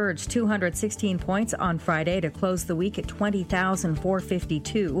index surged 216 points on Friday to close the week at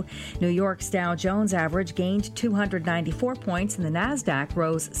 20,452. New York's Dow Jones average gained 294 points and the Nasdaq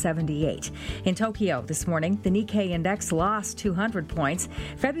rose 78. In Tokyo this morning, the Nikkei index lost 200 points.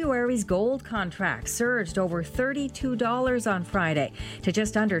 February's gold contract surged over $32 on Friday to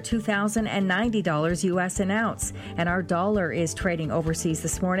just under $2,090 U.S. an ounce. And our dollar is trading overseas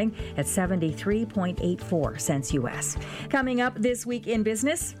this morning at 73.84 cents U.S. Coming up this week in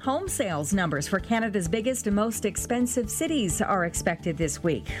business, home sales numbers for Canada's biggest and most expensive cities are expected this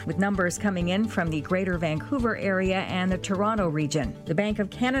week, with numbers coming in from the Greater Vancouver area and the Toronto region. The Bank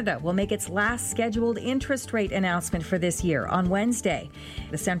of Canada will make its last scheduled interest rate announcement for this year on Wednesday.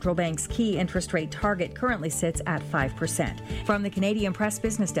 The central bank's key interest rate target currently sits at 5%. From the Canadian Press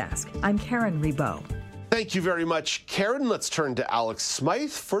Business Desk, I'm Karen Rebo. Thank you very much, Karen. Let's turn to Alex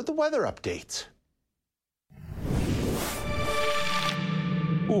Smythe for the weather update.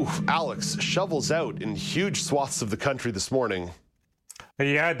 Alex, shovels out in huge swaths of the country this morning.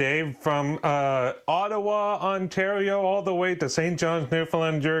 Yeah, Dave, from Ottawa, Ontario, all the way to St. John's,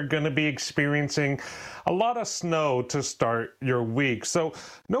 Newfoundland, you're going to be experiencing a lot of snow to start your week. So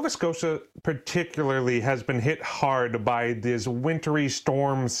Nova Scotia particularly has been hit hard by this wintry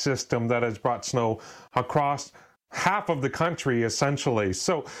storm system that has brought snow across half of the country, essentially.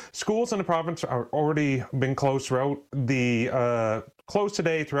 So schools in the province are already been closed throughout the closed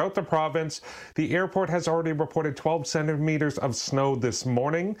today throughout the province. The airport has already reported 12 centimeters of snow this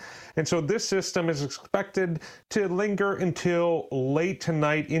morning. And so this system is expected to linger until late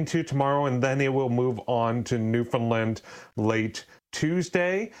tonight into tomorrow, and then it will move on to Newfoundland late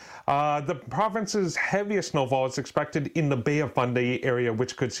Tuesday. The province's heaviest snowfall is expected in the Bay of Fundy area,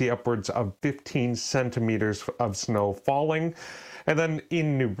 which could see upwards of 15 centimeters of snow falling. And then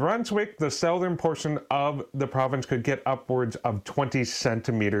in New Brunswick, the southern portion of the province could get upwards of 20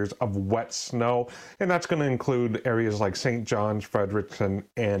 centimeters of wet snow. And that's going to include areas like St. John's, Fredericton,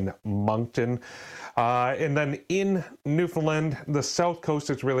 and Moncton. And then in Newfoundland, the south coast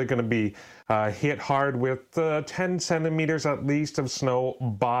is really going to be hit hard with 10 centimeters at least of snow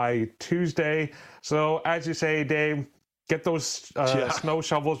by Tuesday. So as you say, Dave, get those snow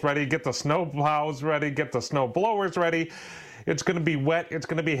shovels ready, get the snow plows ready, get the snow blowers ready. It's going to be wet, it's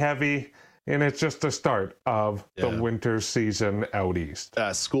going to be heavy, and it's just the start of the winter season out east.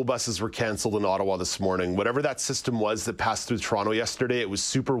 School buses were canceled in Ottawa this morning. Whatever that system was that passed through Toronto yesterday, it was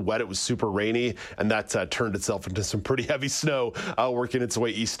super wet, it was super rainy, and that turned itself into some pretty heavy snow working its way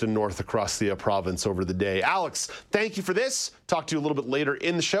east and north across the province over the day. Alex, thank you for this. Talk to you a little bit later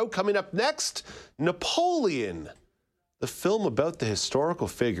in the show. Coming up next, Napoleon. The film about the historical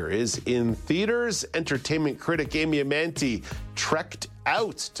figure is in theaters. Entertainment critic Amy Amanti trekked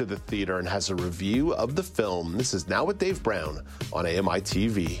out to the theater and has a review of the film. This is Now with Dave Brown on AMI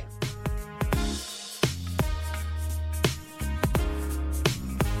TV.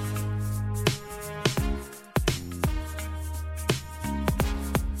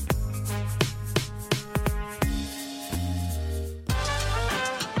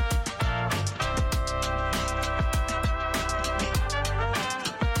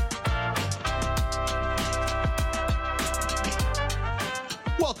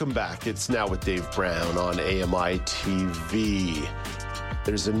 Welcome back. It's Now with Dave Brown on AMI TV.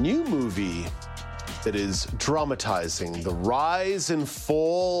 There's a new movie that is dramatizing the rise and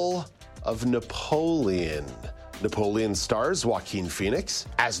fall of Napoleon. Napoleon stars Joaquin Phoenix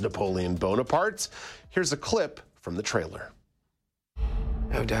as Napoleon Bonaparte. Here's a clip from the trailer.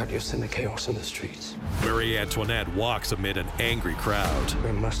 No doubt you'll send the chaos in the streets. Marie Antoinette walks amid an angry crowd.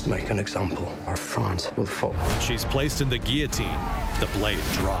 We must make an example, or France will fall. She's placed in the guillotine. The blade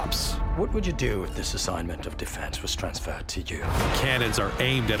drops. What would you do if this assignment of defense was transferred to you? Cannons are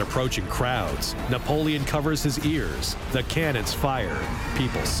aimed at approaching crowds. Napoleon covers his ears. The cannons fire.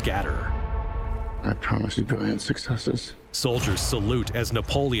 People scatter. I promise you brilliant successes. Soldiers salute as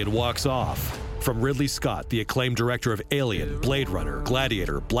Napoleon walks off. From Ridley Scott, the acclaimed director of Alien, Blade Runner,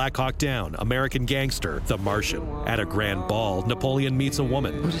 Gladiator, Black Hawk Down, American Gangster, The Martian. At a grand ball, Napoleon meets a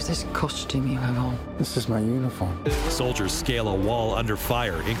woman. What is this costume you have on? This is my uniform. Soldiers scale a wall under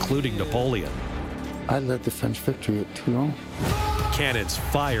fire, including Napoleon. I led the French victory at Toulon. Cannons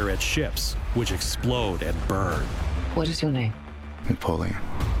fire at ships, which explode and burn. What is your name? Napoleon.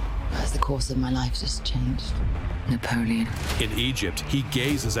 As the course of my life just changed. Napoleon. In Egypt, he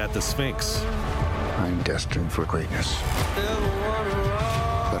gazes at the Sphinx. I'm destined for greatness.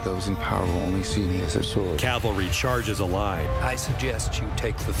 But those in power will only see me as a sword. Cavalry charges a line. I suggest you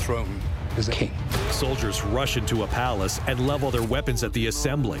take the throne as a king. Soldiers rush into a palace and level their weapons at the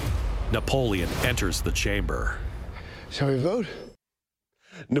assembly. Napoleon enters the chamber. Shall we vote?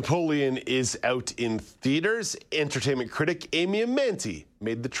 Napoleon is out in theaters. Entertainment critic Amy Amanti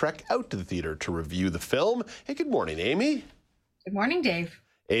made the trek out to the theater to review the film. Hey, good morning, Amy. Good morning, Dave.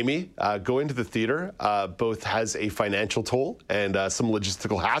 Amy, going to the theater both has a financial toll and some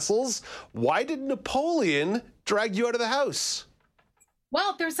logistical hassles. Why did Napoleon drag you out of the house?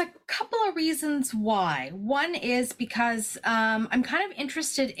 Well, there's a couple of reasons why. One is because I'm kind of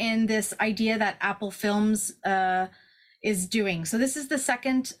interested in this idea that Apple Films is doing. So this is the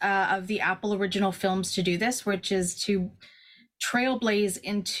second of the Apple original films to do this, which is to trailblaze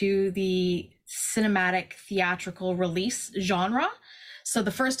into the cinematic theatrical release genre. So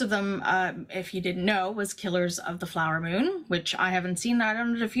the first of them, if you didn't know, was Killers of the Flower Moon, which I haven't seen. I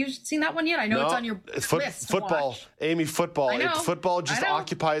don't know if you've seen that one yet. I know it's on your list to football. Watch. Amy, football. Football just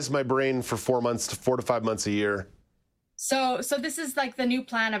occupies my brain for 4 to 5 months a year. So this is like the new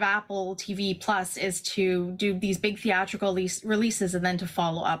plan of Apple TV Plus, is to do these big theatrical releases and then to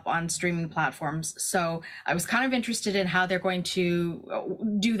follow up on streaming platforms. So I was kind of interested in how they're going to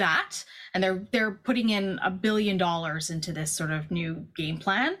do that, and they're putting in $1 billion into this sort of new game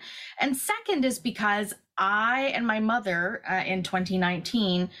plan. And second is because I and my mother in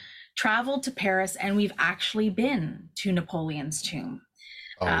 2019 traveled to Paris, and we've actually been to Napoleon's tomb,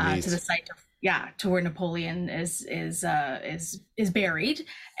 to the site of to where Napoleon is buried,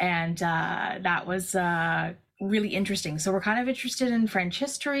 and that was really interesting. So we're kind of interested in French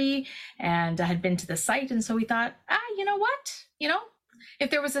history, and I had been to the site, and so we thought, you know what, if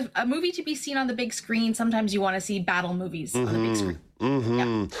there was a movie to be seen on the big screen, sometimes you want to see battle movies on the big screen.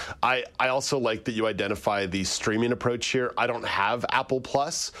 Yeah. I also like that you identify the streaming approach here. I don't have Apple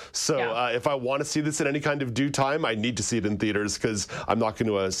Plus, so if I want to see this in any kind of due time, I need to see it in theaters, because I'm not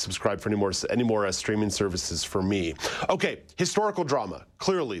going to subscribe for any more streaming services for me. Okay, historical drama.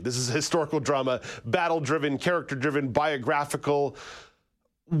 Clearly, this is historical drama, battle-driven, character-driven, biographical.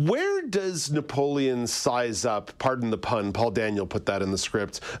 Where does Napoleon size up, pardon the pun, Paul Daniel put that in the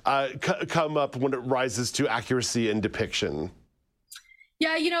script, come up when it rises to accuracy and depiction?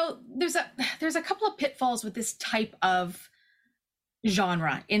 Yeah, there's a couple of pitfalls with this type of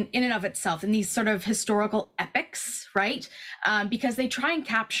genre in and of itself, in these sort of historical epics, right? Because they try and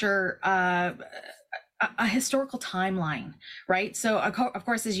capture a historical timeline, right? So of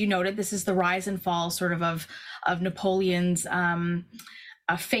course, as you noted, this is the rise and fall sort of Napoleon's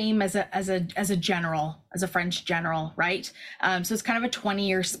fame as a general, as a French general, right? So it's kind of a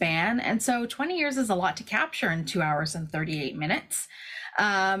 20-year span, and so 20 years is a lot to capture in 2 hours and 38 minutes.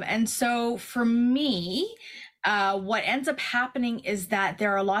 And so for me, what ends up happening is that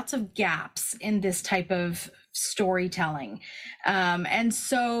there are lots of gaps in this type of storytelling. And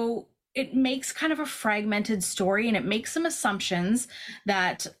so it makes kind of a fragmented story, and it makes some assumptions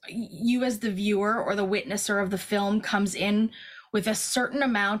that you as the viewer or the witnesser of the film comes in with a certain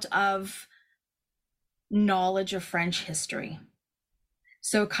amount of knowledge of French history.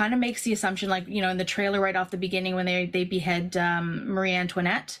 So it kind of makes the assumption, like, in the trailer right off the beginning when they behead Marie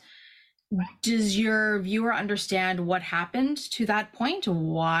Antoinette, does your viewer understand what happened to that point,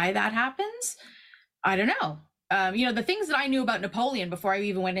 why that happens? I don't know. The things that I knew about Napoleon before I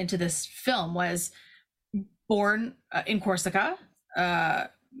even went into this film was born in Corsica,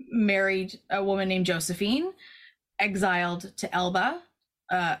 married a woman named Josephine, exiled to Elba,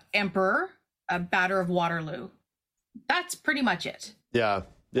 emperor, a batter of Waterloo. That's pretty much it. Yeah.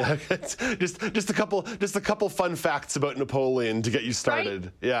 just a couple fun facts about Napoleon to get you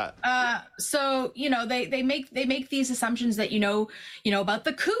started. Right? Yeah. So they make these assumptions that about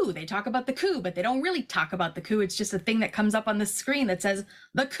the coup. They talk about the coup, but they don't really talk about the coup. It's just a thing that comes up on the screen that says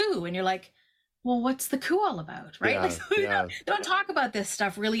the coup, and you're like, well, what's the coup all about, right? They don't talk about this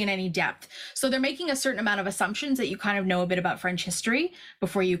stuff really in any depth. So they're making a certain amount of assumptions that you kind of know a bit about French history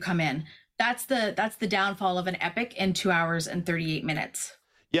before you come in. That's the downfall of an epic in 2 hours and 38 minutes.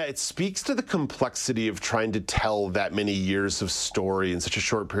 Yeah, it speaks to the complexity of trying to tell that many years of story in such a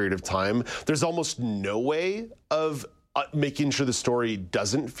short period of time. There's almost no way of making sure the story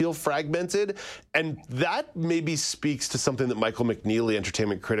doesn't feel fragmented. And that maybe speaks to something that Michael McNeely,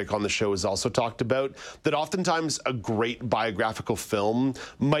 entertainment critic on the show, has also talked about, that oftentimes a great biographical film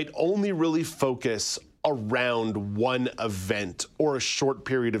might only really focus around one event or a short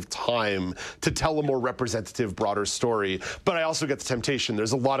period of time to tell a more representative, broader story. But I also get the temptation.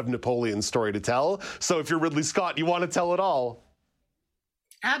 There's a lot of Napoleon story to tell. So if you're Ridley Scott, you want to tell it all.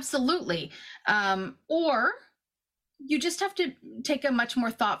 Absolutely. Or you just have to take a much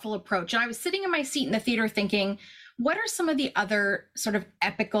more thoughtful approach. And I was sitting in my seat in the theater thinking, what are some of the other sort of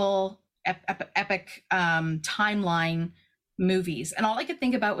epic timeline movies? And all I could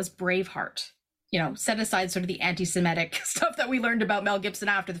think about was Braveheart. Set aside sort of the anti-Semitic stuff that we learned about Mel Gibson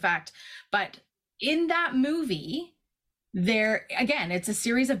after the fact. But in that movie, again, it's a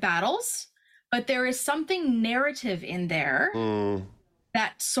series of battles, but there is something narrative in there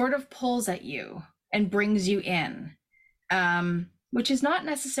that sort of pulls at you and brings you in, which is not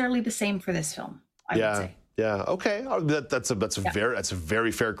necessarily the same for this film, I would say. Yeah. Okay. That's a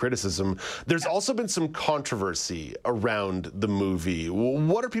very fair criticism. There's also been some controversy around the movie.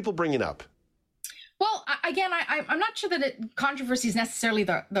 What are people bringing up? Well, again, I'm not sure that controversy is necessarily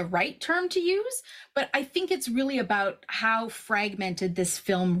the right term to use, but I think it's really about how fragmented this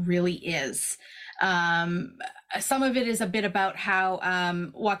film really is. Some of it is a bit about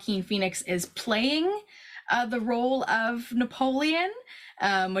how Joaquin Phoenix is playing the role of Napoleon.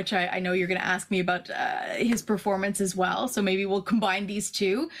 which I know you're going to ask me about his performance as well. So maybe we'll combine these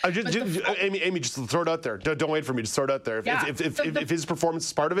two. Amy, just throw it out there. Don't wait for me. Just throw it out there. If his performance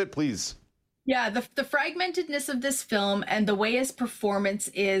is part of it, please. Yeah, the fragmentedness of this film and the way his performance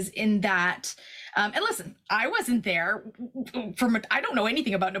is in that. And listen, I wasn't there. I don't know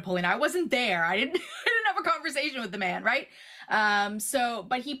anything about Napoleon. I wasn't there. I didn't have a conversation with the man, right?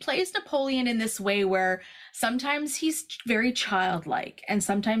 But he plays Napoleon in this way where sometimes he's very childlike, and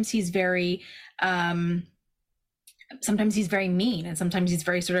sometimes he's very mean, and sometimes he's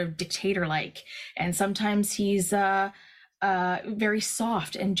very sort of dictator-like, and sometimes he's very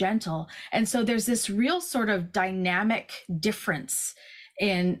soft and gentle. And so there's this real sort of dynamic difference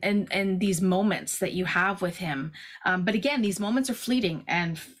in these moments that you have with him. But again, these moments are fleeting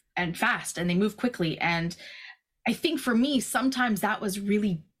and fast, and they move quickly. And I think for me, sometimes that was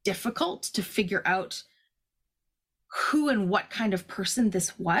really difficult to figure out who and what kind of person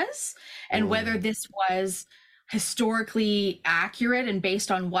this was, and whether this was historically accurate and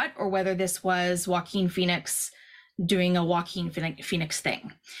based on what, or whether this was Joaquin Phoenix doing a Joaquin Phoenix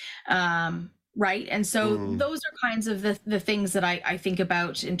thing. Right. And so those are kinds of the things that I think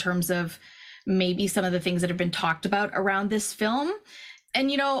about in terms of maybe some of the things that have been talked about around this film. And,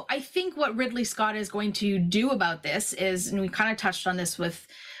 I think what Ridley Scott is going to do about this is, and we kind of touched on this with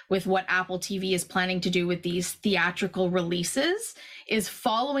what Apple TV is planning to do with these theatrical releases, is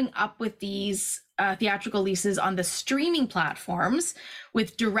following up with these theatrical releases on the streaming platforms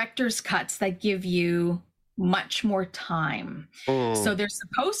with director's cuts that give you much more time. So there's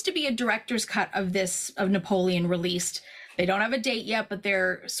supposed to be a director's cut of Napoleon released. They don't have a date yet, but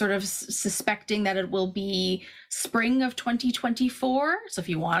they're sort of suspecting that it will be spring of 2024. So if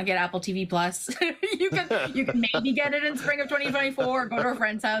you want to get Apple TV Plus, you can maybe get it in spring of 2024 or go to a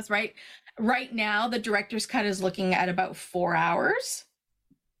friend's house, right? Right now, the director's cut is looking at about 4 hours.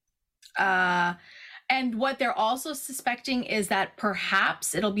 And what they're also suspecting is that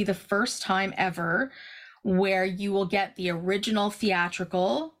perhaps it'll be the first time ever where you will get the original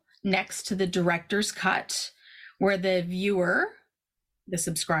theatrical next to the director's cut, where the viewer, the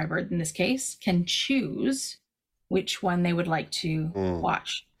subscriber in this case, can choose which one they would like to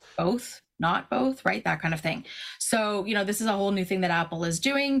watch. Both, not both, right? That kind of thing. So, this is a whole new thing that Apple is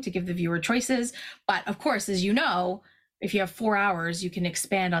doing to give the viewer choices. But of course, as you know, if you have 4 hours, you can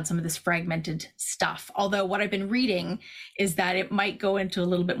expand on some of this fragmented stuff. Although what I've been reading is that it might go into a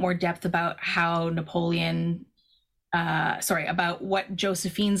little bit more depth about how about what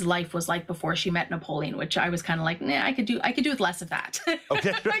Josephine's life was like before she met Napoleon, which I was kind of like, I could do with less of that. Okay.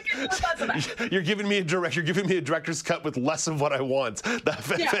 I could do with less of that. You're giving me a director's cut with less of what I want,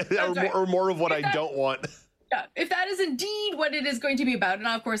 or more of what I don't want. Yeah, if that is indeed what it is going to be about, and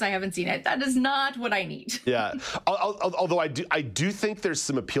of course I haven't seen it, that is not what I need. Yeah, although I do think there's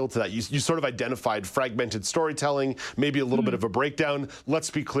some appeal to that. You sort of identified fragmented storytelling, maybe a little bit of a breakdown. Let's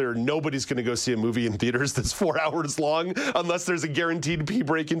be clear, nobody's going to go see a movie in theaters that's 4 hours long unless there's a guaranteed pee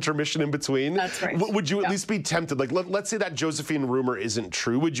break intermission in between. That's right. Would you at least be tempted? Like, let's say that Josephine rumor isn't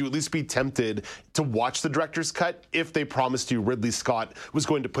true. Would you at least be tempted to watch the director's cut if they promised you Ridley Scott was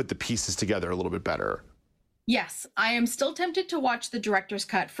going to put the pieces together a little bit better? Yes, I am still tempted to watch the director's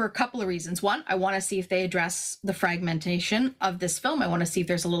cut for a couple of reasons. One, I want to see if they address the fragmentation of this film. I want to see if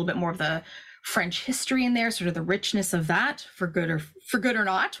there's a little bit more of the French history in there, sort of the richness of that, for good or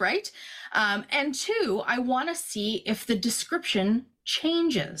not, right? And two, I want to see if the description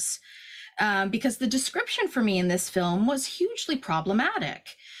changes, because the description for me in this film was hugely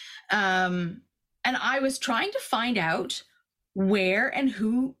problematic. And I was trying to find out where and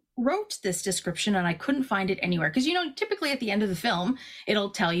who wrote this description, and I couldn't find it anywhere, because typically at the end of the film it'll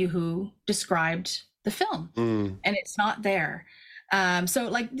tell you who described the film, and it's not there.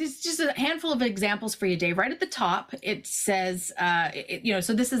 So this is just a handful of examples for you, Dave. Right at the top it says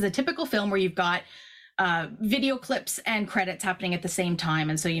so this is a typical film where you've got video clips and credits happening at the same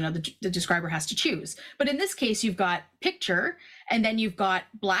time, and so the describer has to choose. But in this case you've got picture, and then you've got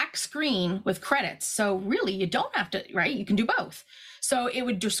black screen with credits, so really you don't have to, right? You can do both. So it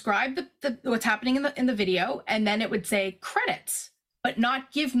would describe what's happening in the video, and then it would say credits, but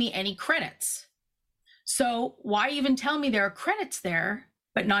not give me any credits. So why even tell me there are credits there,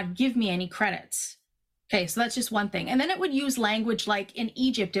 but not give me any credits? Okay, so that's just one thing. And then it would use language like in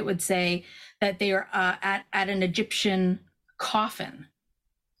Egypt, it would say that they are at an Egyptian coffin.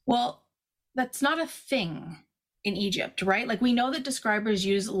 Well, that's not a thing in Egypt, right? Like, we know that describers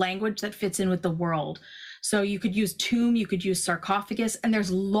use language that fits in with the world. So you could use tomb, you could use sarcophagus, and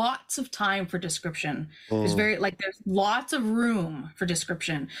there's lots of time for description. There's there's lots of room for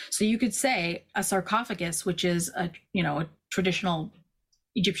description. So you could say a sarcophagus, which is a traditional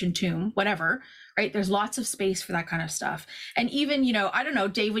Egyptian tomb, whatever, right? There's lots of space for that kind of stuff. And even, I don't know,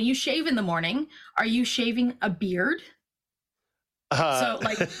 Dave, when you shave in the morning, are you shaving a beard?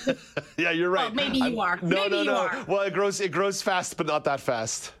 Yeah, you're right. Well, maybe you are. No. Well, it grows fast, but not that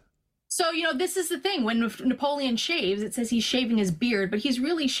fast. So, this is the thing. When Napoleon shaves, it says he's shaving his beard, but he's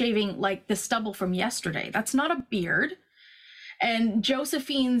really shaving like the stubble from yesterday. That's not a beard. And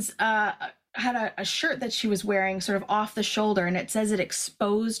Josephine's had a shirt that she was wearing sort of off the shoulder, and it says it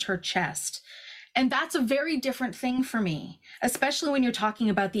exposed her chest. And that's a very different thing for me, especially when you're talking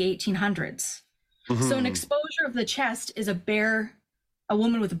about the 1800s. Mm-hmm. So an exposure of the chest is a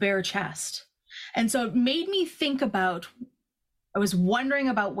woman with a bare chest. And so it made me think about, I was wondering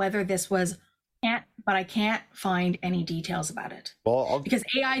about whether this was, but I can't find any details about it. Because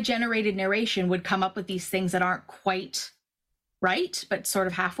AI generated narration would come up with these things that aren't quite right, but sort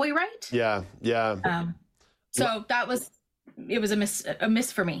of halfway right. Yeah. So it was a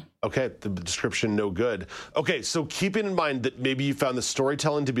miss for me. Okay, the description no good. Okay, so keeping in mind that maybe you found the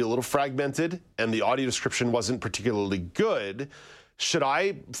storytelling to be a little fragmented and the audio description wasn't particularly good, should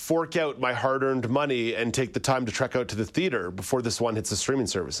I fork out my hard-earned money and take the time to trek out to the theater before this one hits the streaming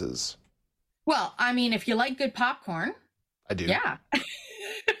services? Well, I mean, if you like good popcorn. I do. Yeah.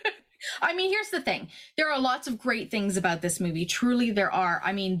 I mean, here's the thing. There are lots of great things about this movie. Truly, there are.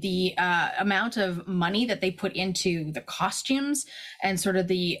 I mean, the amount of money that they put into the costumes and sort of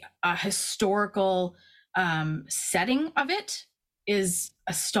the historical setting of it is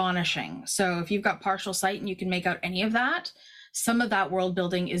astonishing. So if you've got partial sight and you can make out any of that, some of that world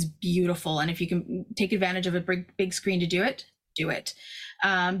building is beautiful. And if you can take advantage of a big screen to do it, do it.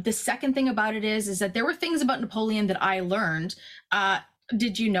 The second thing about it is that there were things about Napoleon that I learned.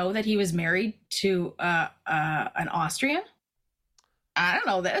 Did you know that he was married to an Austrian? I don't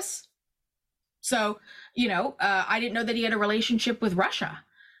know this. So, I didn't know that he had a relationship with Russia.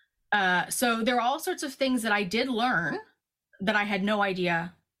 So there are all sorts of things that I did learn that I had no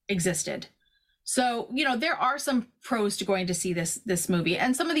idea existed. So, there are some pros to going to see this movie,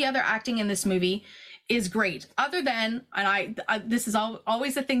 and some of the other acting in this movie is great. Other than, and this is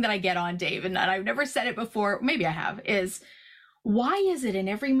always the thing that I get on, Dave, and I've never said it before, maybe I have, is why is it in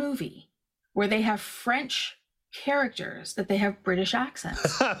every movie where they have French characters that they have British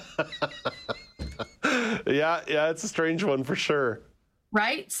accents? Yeah, it's a strange one for sure.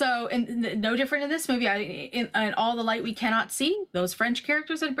 Right? So, and no different in this movie. In All the Light We Cannot See, those French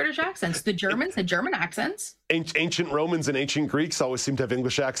characters had British accents. The Germans had German accents. Ancient Romans and ancient Greeks always seem to have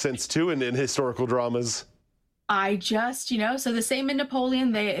English accents too in historical dramas. I just, so the same in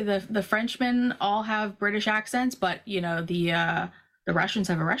Napoleon, the Frenchmen all have British accents, but the Russians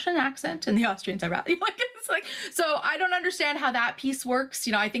have a Russian accent and the Austrians have so I don't understand how that piece works.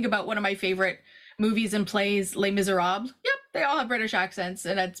 I think about one of my favorite movies and plays, Les Miserables. Yep, they all have British accents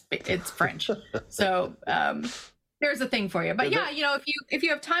and it's French. So there's a thing for you. But yeah, if you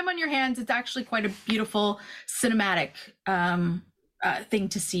have time on your hands, it's actually quite a beautiful cinematic thing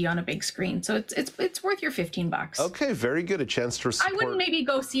to see on a big screen. So it's worth your $15. Okay, very good. A chance to support. I wouldn't maybe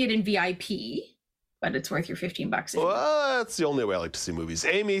go see it in VIP, but it's worth your $15. Well, that's the only way I like to see movies.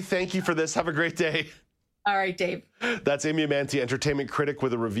 Amy, thank you for this. Have a great day. All right, Dave. That's Amy Amanti, entertainment critic,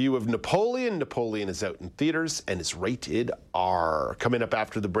 with a review of Napoleon. Napoleon is out in theaters and is rated R. Coming up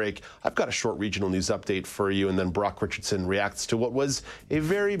after the break, I've got a short regional news update for you, and then Brock Richardson reacts to what was a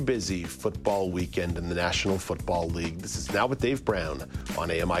very busy football weekend in the National Football League. This is Now with Dave Brown on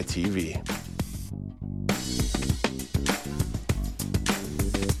AMI TV.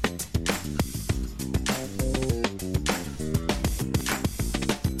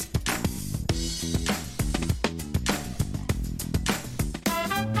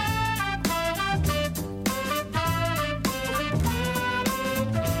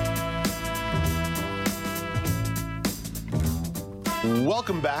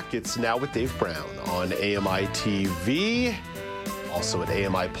 Welcome back. It's Now with Dave Brown on AMI TV, also at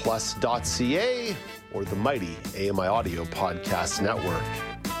AMIplus.ca or the mighty AMI Audio Podcast Network.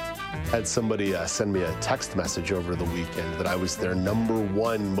 Had somebody send me a text message over the weekend that I was their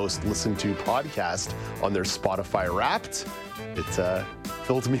 #1 most listened to podcast on their Spotify Wrapped. It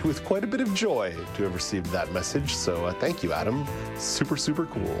filled me with quite a bit of joy to have received that message. So thank you, Adam. Super, super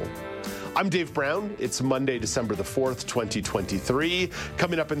cool. I'm Dave Brown. It's Monday, December the 4th, 2023.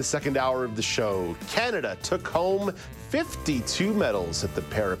 Coming up in the second hour of the show, Canada took home 52 medals at the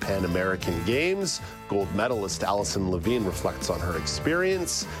Parapan American Games. Gold medalist Alison Levine reflects on her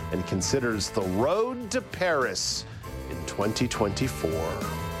experience and considers the road to Paris in 2024.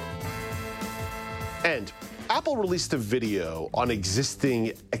 And Apple released a video on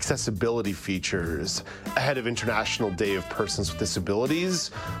existing accessibility features ahead of International Day of Persons with Disabilities.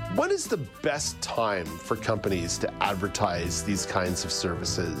 When is the best time for companies to advertise these kinds of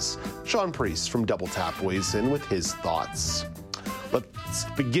services? Sean Priest from Double Tap weighs in with his thoughts. Let's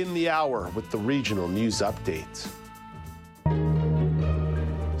begin the hour with the regional news update.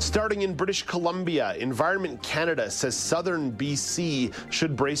 Starting in British Columbia, Environment Canada says southern BC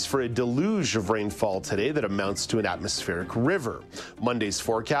should brace for a deluge of rainfall today that amounts to an atmospheric river. Monday's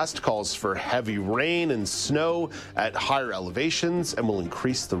forecast calls for heavy rain and snow at higher elevations and will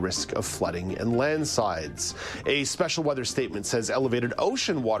increase the risk of flooding and landslides. A special weather statement says elevated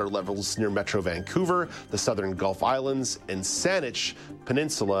ocean water levels near Metro Vancouver, the southern Gulf Islands, and Saanich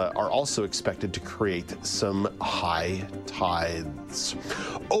Peninsula are also expected to create some high tides.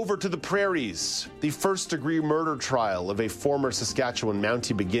 Over to the prairies. The first-degree murder trial of a former Saskatchewan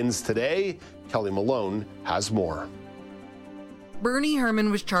Mountie begins today. Kelly Malone has more. Bernie Herman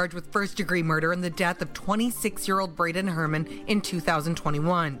was charged with first-degree murder in the death of 26-year-old Braden Herman in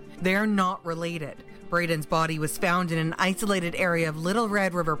 2021. They are not related. Braden's body was found in an isolated area of Little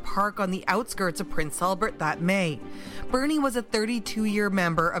Red River Park on the outskirts of Prince Albert that May. Bernie was a 32-year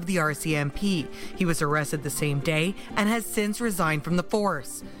member of the RCMP. He was arrested the same day and has since resigned from the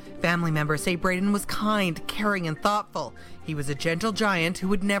force. Family members say Braden was kind, caring, and thoughtful. He was a gentle giant who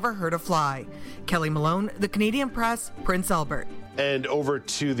would never hurt a fly. Kelly Malone, The Canadian Press, Prince Albert. And over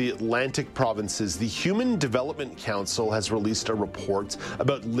to the Atlantic provinces, the Human Development Council has released a report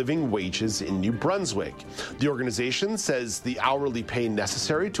about living wages in New Brunswick. The organization says the hourly pay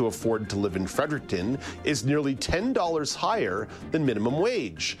necessary to afford to live in Fredericton is nearly $10 higher than minimum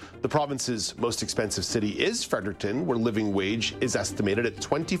wage. The province's most expensive city is Fredericton, where living wage is estimated at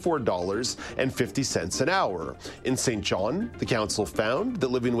 $24.50 an hour. In St. John, the council found that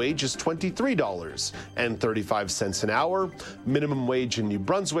living wage is $23.35 an hour. Minimum wage in New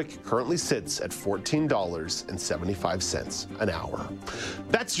Brunswick currently sits at $14.75 an hour.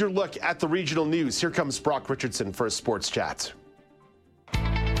 That's your look at the regional news. Here comes Brock Richardson for a sports chat.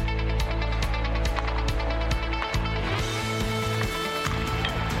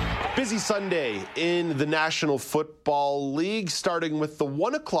 Busy Sunday in the National Football League, starting with the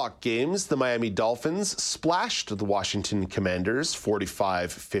 1 o'clock games. The Miami Dolphins splashed the Washington Commanders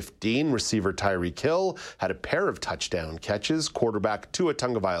 45-15. Receiver Tyreek Hill had a pair of touchdown catches. Quarterback Tua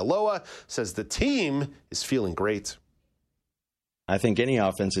Tagovailoa says the team is feeling great. I think any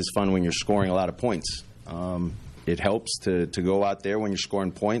offense is fun when you're scoring a lot of points. It helps to go out there when you're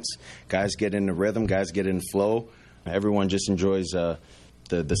scoring points. Guys get in the rhythm, guys get in flow. Everyone just enjoys the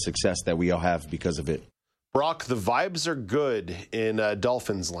success that we all have because of it. Brock, the vibes are good in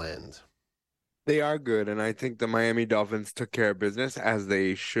Dolphins land. They are good, and I think the Miami Dolphins took care of business as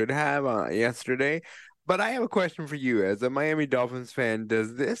they should have yesterday. But I have a question for you. As a Miami Dolphins fan,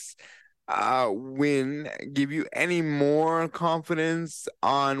 does this win give you any more confidence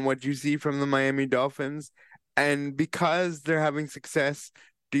on what you see from the Miami Dolphins? And because they're having success,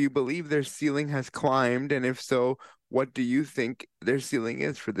 do you believe their ceiling has climbed? And if so, what do you think their ceiling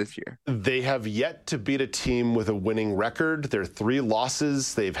is for this year? They have yet to beat a team with a winning record. Their 3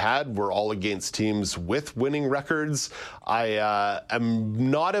 losses they've had were all against teams with winning records. I am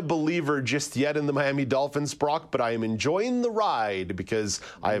not a believer just yet in the Miami Dolphins, Brock, but I am enjoying the ride because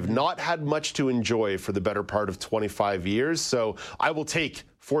I have not had much to enjoy for the better part of 25 years. So I will take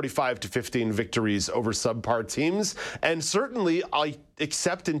 45-15 victories over subpar teams. And certainly I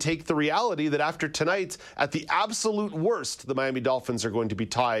accept and take the reality that after tonight, at the absolute worst, the Miami Dolphins are going to be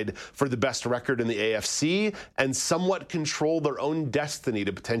tied for the best record in the AFC and somewhat control their own destiny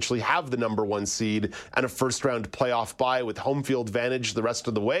to potentially have the number 1 seed and a first-round playoff bye with home field advantage the rest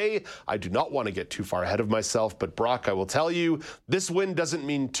of the way. I do not want to get too far ahead of myself, but Brock, I will tell you, this win doesn't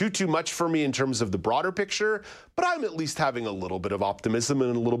mean too much for me in terms of the broader picture, but I'm at least having a little bit of optimism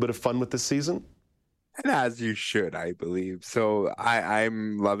and a little bit of fun with this season. And as you should, I believe. So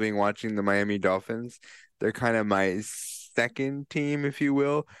I'm loving watching the Miami Dolphins. They're kind of my second team, if you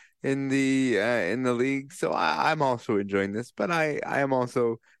will, in the league. So I'm also enjoying this, but I am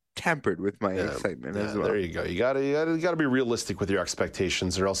also tempered with my excitement as well. There you go. You gotta be realistic with your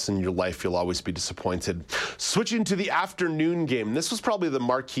expectations, or else in your life you'll always be disappointed. Switching to the afternoon game. This was probably the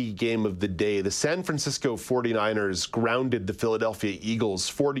marquee game of the day. The San Francisco 49ers grounded the Philadelphia Eagles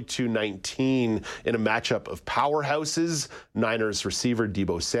 42-19 in a matchup of powerhouses. Niners receiver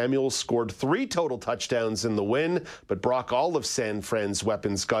Deebo Samuel scored 3 total touchdowns in the win, but Brock, all of San Fran's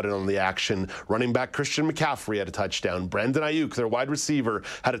weapons got in on the action. Running back Christian McCaffrey had a touchdown. Brandon Ayuk, their wide receiver,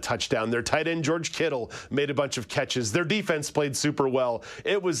 had a touchdown. Their tight end, George Kittle, made a bunch of catches. Their defense played super well.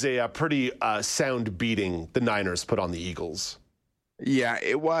 It was a pretty sound beating the Niners put on the Eagles. Yeah,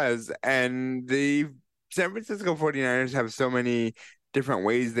 it was. And the San Francisco 49ers have so many different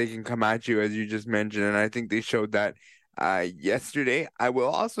ways they can come at you, as you just mentioned, and I think they showed that yesterday. I will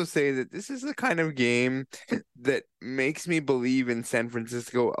also say that this is the kind of game that makes me believe in San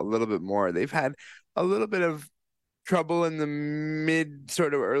Francisco a little bit more. They've had a little bit of trouble in the mid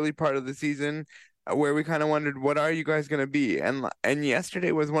sort of early part of the season where we kind of wondered, what are you guys going to be? And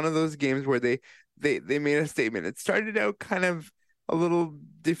yesterday was one of those games where they made a statement. It started out kind of a little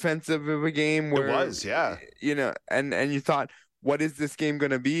defensive of a game where it was, yeah. You know, and you thought, what is this game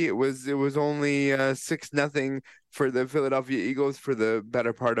going to be? It was only 6-0 for the Philadelphia Eagles for the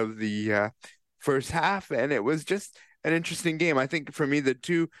better part of the first half, and it was just an interesting game. I think for me, the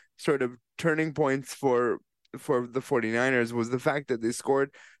two sort of turning points for the 49ers was the fact that they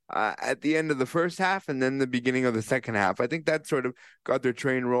scored at the end of the first half and then the beginning of the second half. I think that sort of got their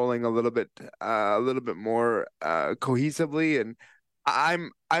train rolling a little bit more cohesively, and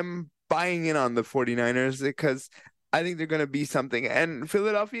I'm buying in on the 49ers because I think they're going to be something. And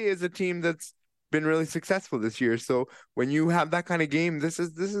Philadelphia is a team that's been really successful this year. So when you have that kind of game, this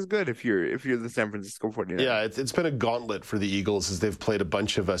is good if you're the San Francisco 49ers. Yeah, it's been a gauntlet for the Eagles as they've played a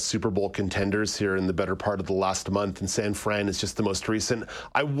bunch of Super Bowl contenders here in the better part of the last month, and San Fran is just the most recent.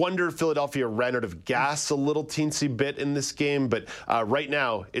 I wonder if Philadelphia ran out of gas a little teensy bit in this game, but right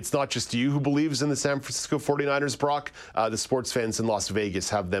now it's not just you who believes in the San Francisco 49ers, Brock. The sports fans in Las Vegas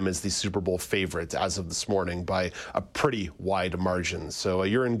have them as the Super Bowl favorite as of this morning by a pretty wide margin. So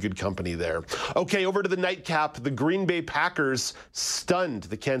you're in good company there. Okay, over to the nightcap. The Green Bay Packers stunned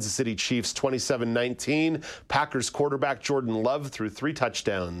the Kansas City Chiefs 27-19. Packers quarterback Jordan Love threw 3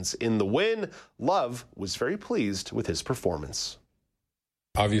 touchdowns in the win. Love was very pleased with his performance.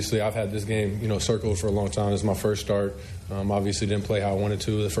 Obviously, I've had this game, circled for a long time. It's my first start. Obviously, didn't play how I wanted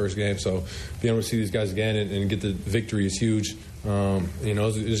to the first game. So being able to see these guys again and get the victory is huge.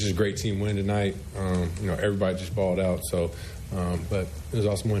 This is a great team win tonight. Everybody just balled out. So, but it was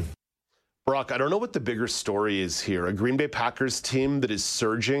an awesome win. Brock, I don't know what the bigger story is here. A Green Bay Packers team that is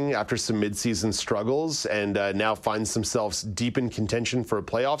surging after some midseason struggles and now finds themselves deep in contention for a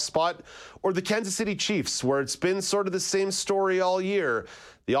playoff spot, or the Kansas City Chiefs, where it's been sort of the same story all year.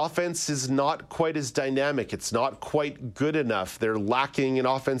 The offense is not quite as dynamic. It's not quite good enough. They're lacking in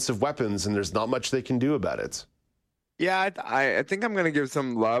offensive weapons, and there's not much they can do about it. Yeah, I think I'm going to give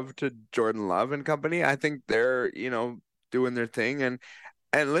some love to Jordan Love and company. I think they're, doing their thing.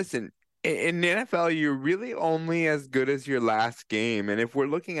 And listen, in the NFL, you're really only as good as your last game. And if we're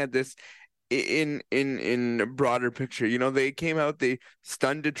looking at this in a broader picture, they came out, they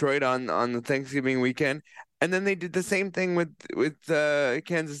stunned Detroit on the Thanksgiving weekend, and then they did the same thing with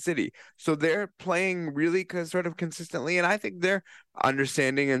Kansas City. So they're playing really sort of consistently, and I think they're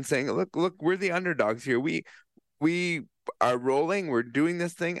understanding and saying, look, we're the underdogs here. We are rolling, we're doing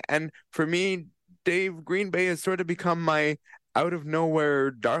this thing. And for me, Dave, Green Bay has sort of become my out of nowhere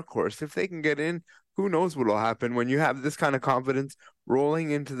dark horse. If they can get in, who knows what will happen when you have this kind of confidence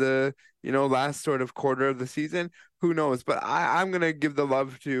rolling into the last sort of quarter of the season. Who knows? But I'm going to give the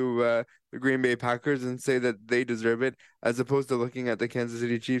love to the Green Bay Packers and say that they deserve it, as opposed to looking at the Kansas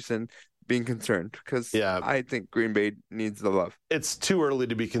City Chiefs and being concerned, because I think Green Bay needs the love. It's too early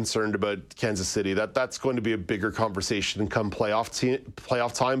to be concerned about Kansas City. That's going to be a bigger conversation come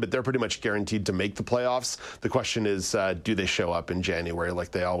playoff time, but they're pretty much guaranteed to make the playoffs. The question is, do they show up in January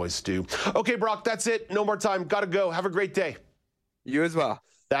like they always do? Okay, Brock, that's it. No more time. Got to go. Have a great day. You as well.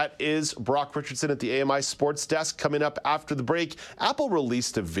 That is Brock Richardson at the AMI Sports Desk. Coming up after the break, Apple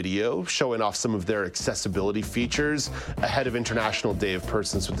released a video showing off some of their accessibility features ahead of International Day of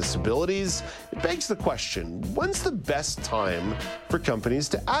Persons with Disabilities. It begs the question, when's the best time for companies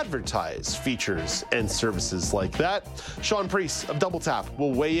to advertise features and services like that? Sean Priest of Double Tap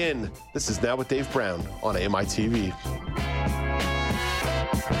will weigh in. This is Now with Dave Brown on AMI TV.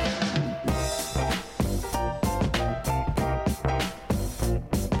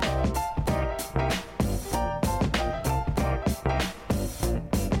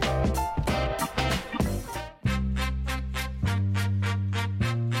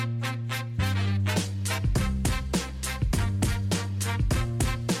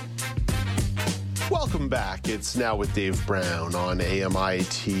 Welcome back. It's Now with Dave Brown on AMI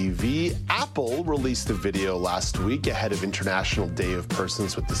TV. Apple released a video last week ahead of International Day of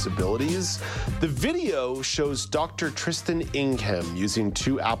Persons with Disabilities. The video shows Dr. Tristan Ingham using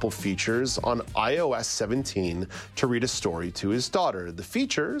two Apple features on iOS 17 to read a story to his daughter. The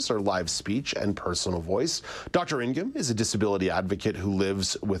features are live speech and personal voice. Dr. Ingham is a disability advocate who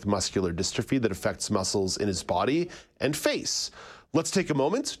lives with muscular dystrophy that affects muscles in his body and face. Let's take a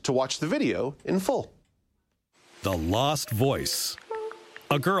moment to watch the video in full. The Lost Voice.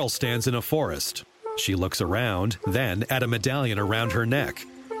 A girl stands in a forest. She looks around, then at a medallion around her neck.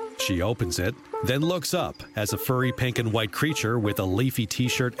 She opens it, then looks up as a furry pink and white creature with a leafy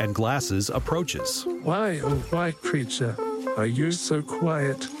t-shirt and glasses approaches. Why, oh white creature, are you so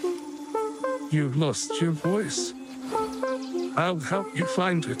quiet? You've lost your voice. I'll help you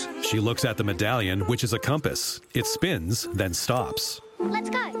find it. She looks at the medallion, which is a compass. It spins, then stops.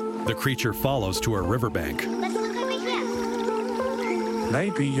 Let's go. The creature follows to a riverbank. Let's look over here.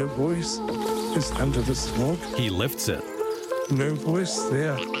 Maybe your voice is under the smoke. He lifts it. No voice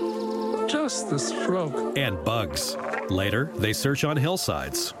there. Just this frog. And bugs. Later, they search on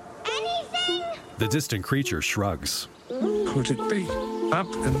hillsides. Anything? The distant creature shrugs. Could it be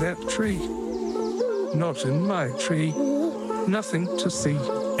up in that tree? Not in my tree. Nothing to see.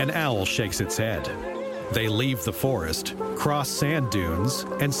 An owl shakes its head. They leave the forest, cross sand dunes,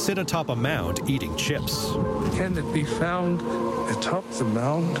 and sit atop a mound eating chips. Can it be found atop the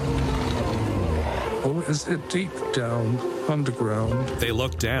mound? Or is it deep down underground? They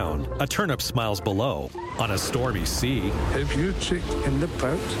look down. A turnip smiles below. On a stormy sea. Have you checked in the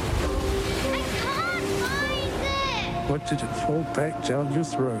boat? I can't find it! What did it fall back down your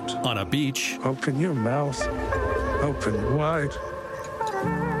throat? On a beach. Open your mouth. Open wide.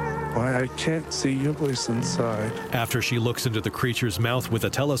 Why, I can't see your voice inside. After she looks into the creature's mouth with a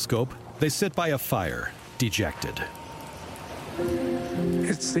telescope, they sit by a fire, dejected.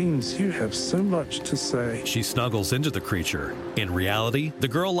 It seems you have so much to say. She snuggles into the creature. In reality, the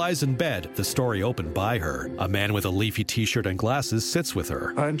girl lies in bed, the story opened by her. A man with a leafy t-shirt and glasses sits with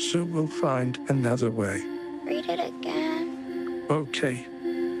her. I'm sure we'll find another way. Read it again. Okay.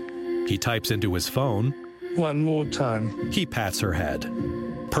 He types into his phone. One more time. He pats her head.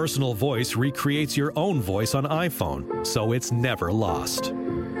 Personal Voice recreates your own voice on iPhone, so it's never lost.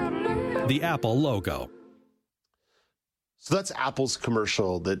 The Apple logo. So that's Apple's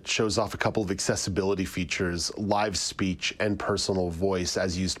commercial that shows off a couple of accessibility features, live speech and personal voice,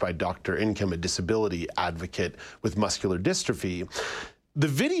 as used by Dr. Ingham, a disability advocate with muscular dystrophy. The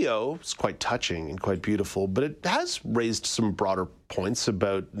video is quite touching and quite beautiful, but it has raised some broader points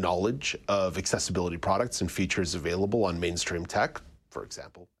about knowledge of accessibility products and features available on mainstream tech, for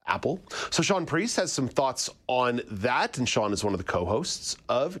example, Apple. So Sean Priest has some thoughts on that, and Sean is one of the co-hosts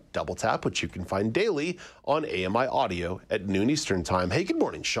of Double Tap, which you can find daily on AMI Audio at noon Eastern Time. Hey, good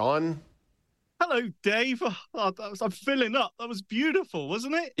morning, Sean. Hello, Dave. I'm filling up. That was beautiful,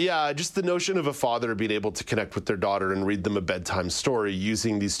 wasn't it? Yeah, just the notion of a father being able to connect with their daughter and read them a bedtime story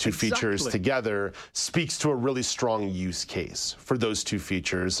using these two features together speaks to a really strong use case for those two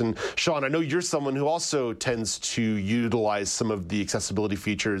features. And Sean, I know you're someone who also tends to utilize some of the accessibility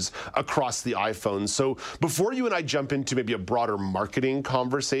features across the iPhone. So before you and I jump into maybe a broader marketing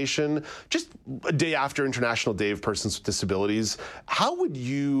conversation, just a day after International Day of Persons with Disabilities, how would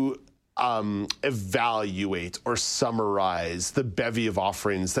you evaluate or summarize the bevy of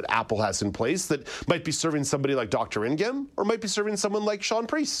offerings that Apple has in place that might be serving somebody like Dr. Ingham or might be serving someone like Sean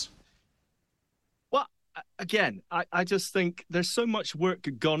Priest? Well, again, I just think there's so much work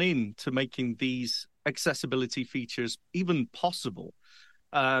gone into making these accessibility features even possible.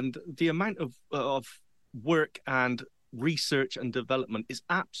 And the amount of work and research and development is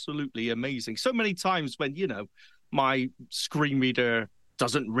absolutely amazing. So many times when, my screen reader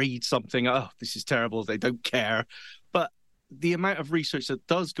doesn't read something, oh, this is terrible, they don't care. But the amount of research that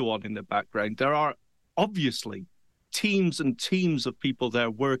does go on in the background, there are obviously teams and teams of people there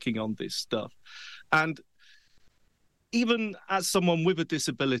working on this stuff. And even as someone with a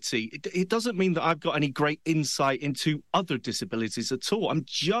disability, it doesn't mean that I've got any great insight into other disabilities at all. I'm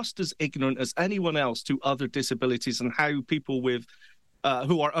just as ignorant as anyone else to other disabilities and how people with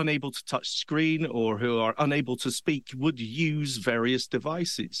who are unable to touch screen or who are unable to speak would use various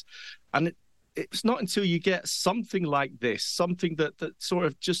devices. And it's not until you get something like this, something that sort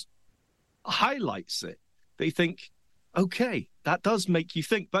of just highlights it, that you think, okay, that does make you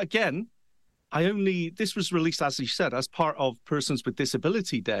think. But again, this was released, as you said, as part of Persons with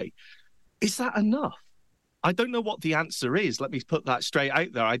Disability Day. Is that enough? I don't know what the answer is. Let me put that straight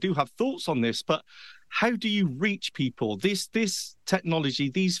out there. I do have thoughts on this, but how do you reach people? This technology,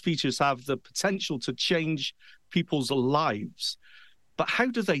 these features have the potential to change people's lives. But how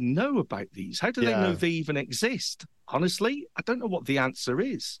do they know about these? How do they know they even exist? Honestly, I don't know what the answer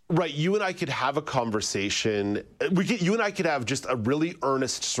is. Right. You and I could have a conversation. You and I could have just a really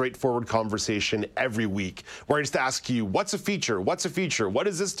earnest, straightforward conversation every week where I just ask you, what's a feature? What's a feature? What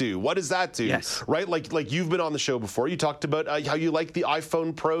does this do? What does that do? Yes. Right? Like you've been on the show before. You talked about how you like the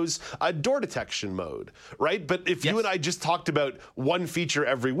iPhone Pro's door detection mode, right? But if you and I just talked about one feature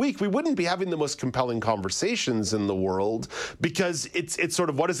every week, we wouldn't be having the most compelling conversations in the world, because it's sort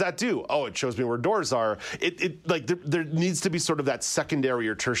of, what does that do? Oh, it shows me where doors are. There needs to be sort of that secondary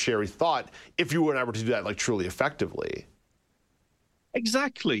or tertiary thought if you and I were to do that truly effectively.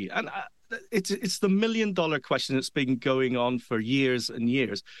 Exactly. And it's the $1 million question that's been going on for years and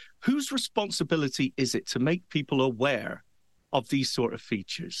years. Whose responsibility is it to make people aware of these sort of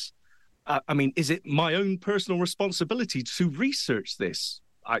features? Is it my own personal responsibility to research this?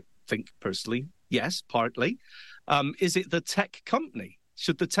 I think personally, yes, partly. Is it the tech company?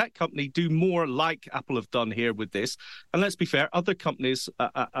 Should the tech company do more like Apple have done here with this? And let's be fair, other companies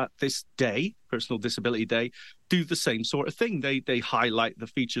at this day, Personal Disability Day, do the same sort of thing. They highlight the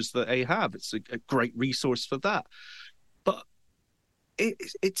features that they have. It's a great resource for that. But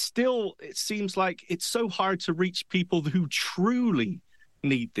it seems like it's so hard to reach people who truly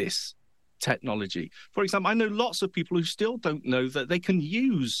need this technology. For example, I know lots of people who still don't know that they can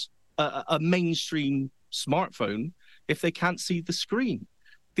use a mainstream smartphone if they can't see the screen.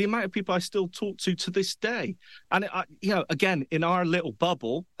 The amount of people I still talk to this day. And, again, in our little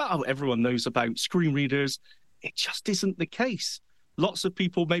bubble, everyone knows about screen readers. It just isn't the case. Lots of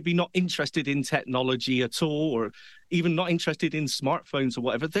people maybe not interested in technology at all, or even not interested in smartphones or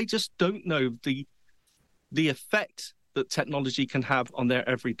whatever. They just don't know the effect that technology can have on their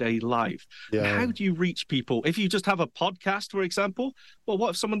everyday life. Yeah. How do you reach people? If you just have a podcast, for example, well,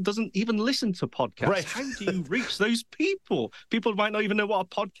 what if someone doesn't even listen to podcasts? Right. How do you reach those people? People might not even know what a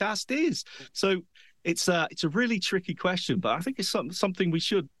podcast is. So it's a really tricky question, but I think it's something we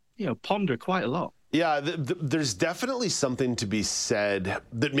should, ponder quite a lot. Yeah, there's definitely something to be said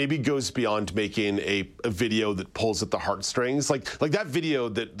that maybe goes beyond making a video that pulls at the heartstrings. Like that video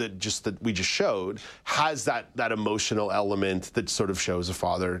that we just showed has that emotional element that sort of shows a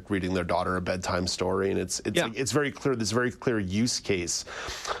father reading their daughter a bedtime story, and it's very clear. This very clear use case.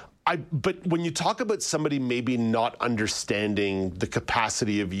 But when you talk about somebody maybe not understanding the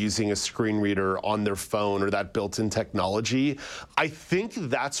capacity of using a screen reader on their phone or that built-in technology, I think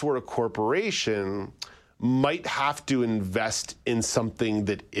that's where a corporation might have to invest in something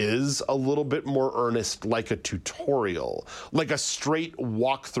that is a little bit more earnest, like a tutorial, like a straight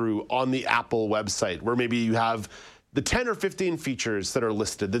walkthrough on the Apple website, where maybe you have the 10 or 15 features that are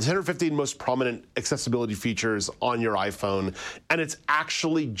listed, the 10 or 15 most prominent accessibility features on your iPhone, and it's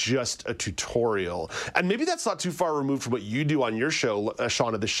actually just a tutorial. And maybe that's not too far removed from what you do on your show,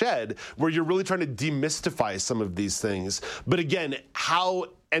 Shaun of the Shed, where you're really trying to demystify some of these things. But again, how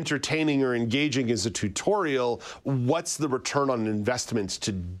entertaining or engaging is a tutorial? What's the return on investment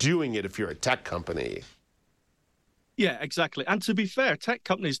to doing it if you're a tech company? Yeah, exactly. And to be fair, tech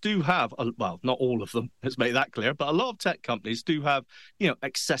companies do have, well, not all of them, let's make that clear, but a lot of tech companies do have,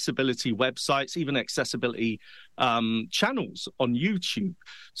 accessibility websites, even accessibility channels on YouTube.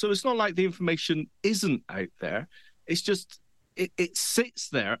 So it's not like the information isn't out there. It's just, it sits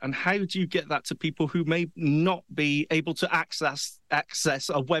there. And how do you get that to people who may not be able to access a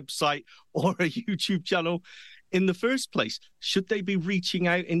website or a YouTube channel in the first place? Should they be reaching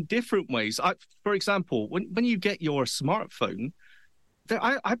out in different ways? For example, when you get your smartphone,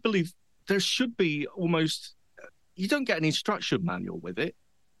 I believe there should be almost, you don't get an instruction manual with it.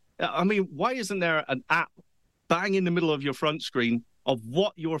 Why isn't there an app bang in the middle of your front screen of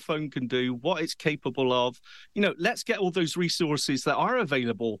what your phone can do, what it's capable of? Let's get all those resources that are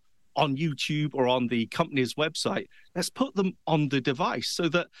available on YouTube or on the company's website. Let's put them on the device so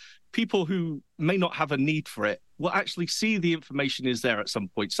that people who may not have a need for it will actually see the information is there at some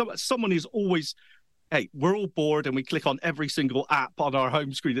point. So someone is always, hey, we're all bored and we click on every single app on our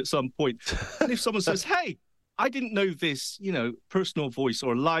home screen at some point. And if someone says, hey, I didn't know this, personal voice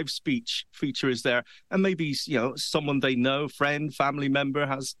or live speech feature is there, and maybe, someone they know, friend, family member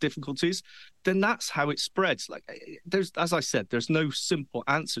has difficulties, then that's how it spreads. As I said, there's no simple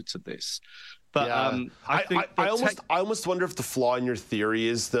answer to this. But yeah. I almost wonder if the flaw in your theory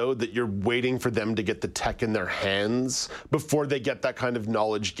is, though, that you're waiting for them to get the tech in their hands before they get that kind of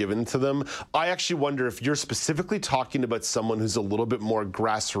knowledge given to them. I actually wonder if you're specifically talking about someone who's a little bit more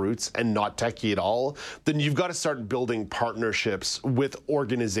grassroots and not techie at all, then you've got to start building partnerships with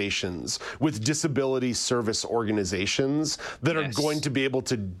organizations, with disability service organizations that are going to be able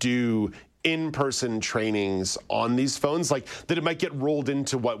to do in-person trainings on these phones, like that it might get rolled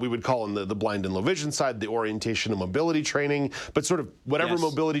into what we would call on the blind and low vision side, the orientation and mobility training, but sort of whatever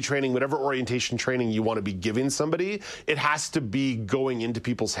mobility training, whatever orientation training you want to be giving somebody, it has to be going into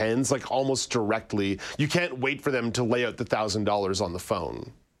people's hands like almost directly. You can't wait for them to lay out the $1,000 on the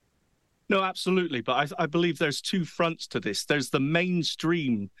phone. No, absolutely. But I believe there's two fronts to this. There's the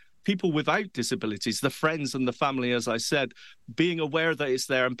mainstream people without disabilities, the friends and the family, as I said, being aware that it's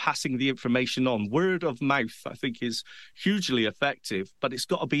there and passing the information on. Word of mouth, I think, is hugely effective, but it's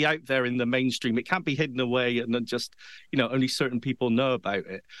got to be out there in the mainstream. It can't be hidden away and then just, only certain people know about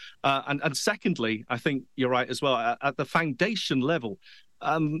it. And secondly, I think you're right as well, at the foundation level,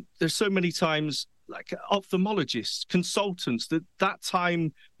 there's so many times, like ophthalmologists, consultants, that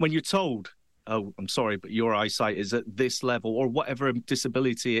time when you're told, oh, I'm sorry, but your eyesight is at this level, or whatever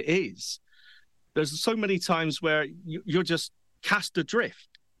disability it is. There's so many times where you're just cast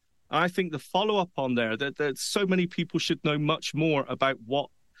adrift. I think the follow-up on there, that so many people should know much more about what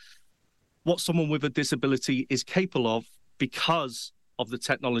someone with a disability is capable of because of the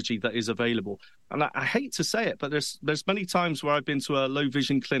technology that is available. And I hate to say it, but there's many times where I've been to a low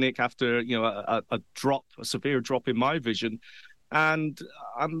vision clinic after a severe drop in my vision, and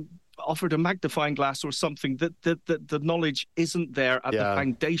I'm offered a magnifying glass or something that the knowledge isn't there at the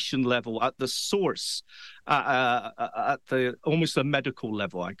foundation level, at the source, at the almost a medical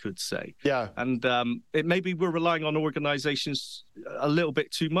level, I could say. Yeah. And it maybe we're relying on organizations a little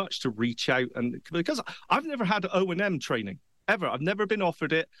bit too much to reach out, and because I've never had O&M training ever. I've never been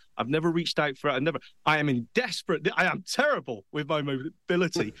offered it. I've never reached out for it. I am terrible with my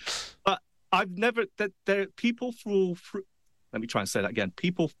mobility, but I've never, people fall through. Let me try and say that again.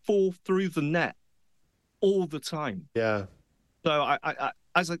 People fall through the net all the time. Yeah. So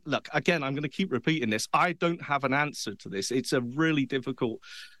look, again, I'm going to keep repeating this. I don't have an answer to this. It's a really difficult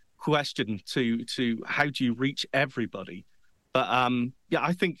question to how do you reach everybody? But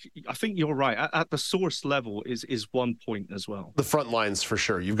I think you're right. At the source level is one point as well. The front lines, for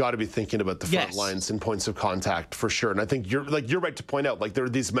sure. You've got to be thinking about the front lines and points of contact, for sure. And I think you're right to point out, like, there are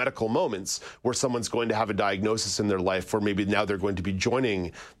these medical moments where someone's going to have a diagnosis in their life, or maybe now they're going to be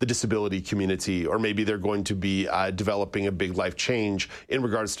joining the disability community, or maybe they're going to be developing a big life change in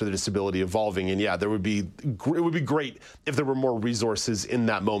regards to the disability evolving. And it would be great if there were more resources in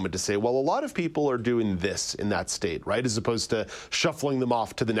that moment to say, well, a lot of people are doing this in that state, right? As opposed to shuffling them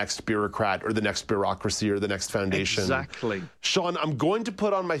off to the next bureaucrat or the next bureaucracy or the next foundation. Exactly. Sean, I'm going to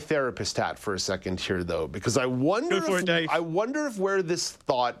put on my therapist hat for a second here, though, because I wonder if where this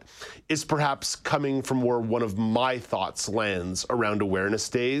thought is perhaps coming from where one of my thoughts lands around awareness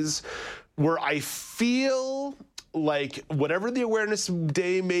days, where I feel like whatever the awareness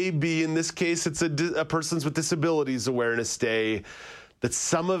day may be, in this case, it's a Persons with Disabilities Awareness Day, that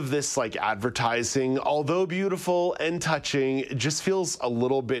some of this, like, advertising, although beautiful and touching, just feels a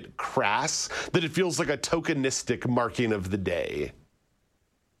little bit crass, that it feels like a tokenistic marking of the day.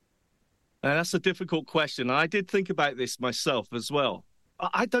 That's a difficult question. I did think about this myself as well.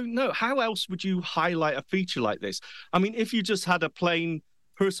 I don't know. How else would you highlight a feature like this? I mean, if you just had a plain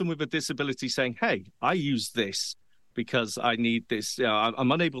person with a disability saying, hey, I use this because I need this,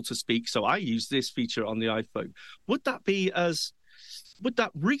 I'm unable to speak, so I use this feature on the iPhone. Would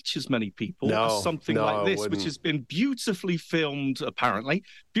that reach as many people as something like this, which has been beautifully filmed, apparently,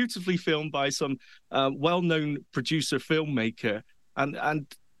 by some well-known producer filmmaker, and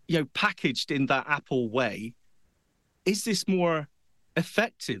packaged in that Apple way? Is this more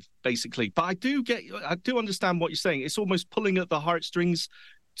effective, basically? But I do understand what you're saying. It's almost pulling at the heartstrings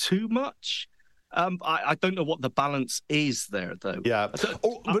too much. I don't know what the balance is there, though. Yeah.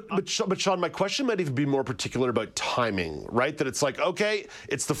 But Sean, my question might even be more particular about timing, right? That it's like, okay,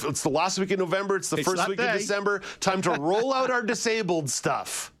 it's the last week in November, it's the first week of December, time to roll out our disabled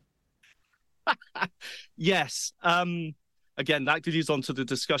stuff. Yes. Again, that leads on to the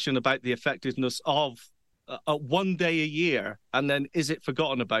discussion about the effectiveness of one day a year, and then is it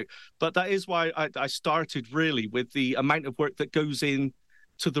forgotten about? But that is why I started really with the amount of work that goes in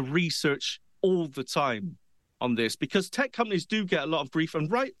to the research all the time on this, because tech companies do get a lot of grief, and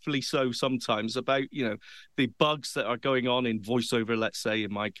rightfully so sometimes, about, the bugs that are going on in voiceover, let's say,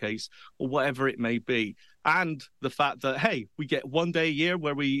 in my case, or whatever it may be. And the fact that, hey, we get one day a year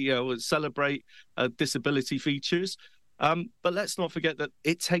where we celebrate disability features. But let's not forget that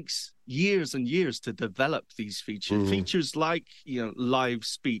it takes years and years to develop these features. Features like, live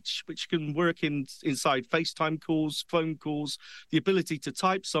speech, which can work inside FaceTime calls, phone calls. The ability to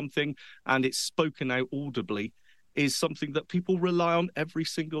type something and it's spoken out audibly is something that people rely on every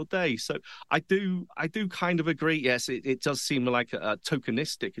single day. So I do kind of agree. Yes, it does seem like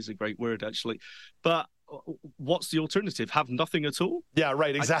tokenistic is a great word, actually. But what's the alternative? Have nothing at all? Yeah,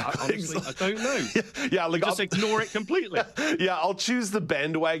 right, exactly. Honestly, I don't know. Yeah, like just ignore it completely. Yeah, I'll choose the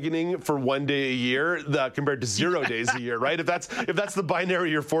bandwagoning for one day a year compared to 0 days a year, right? If that's the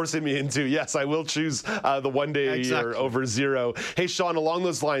binary you're forcing me into, yes, I will choose the 1 day a year over 0. Hey, Sean, along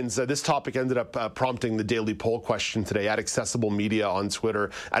those lines, this topic ended up prompting the daily poll question today at Accessible Media on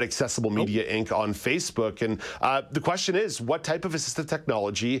Twitter, at Accessible Media Inc. on Facebook. And the question is, what type of assistive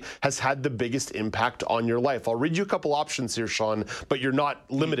technology has had the biggest impact on your life? I'll read you a couple options here, Sean, but you're not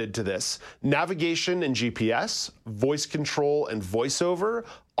limited to this. Navigation and GPS, voice control and voiceover,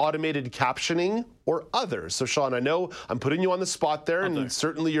 automated captioning, or others. So, Sean, I know I'm putting you on the spot there, and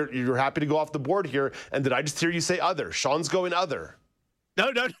certainly you're happy to go off the board here. And did I just hear you say other? Sean's going other.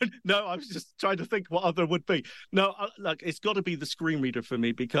 No. I was just trying to think what other would be. No, look, it's got to be the screen reader for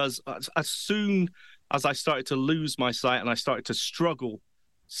me, because as soon as I started to lose my sight and I started to struggle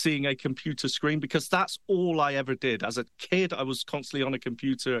seeing a computer screen, because that's all I ever did. As a kid, I was constantly on a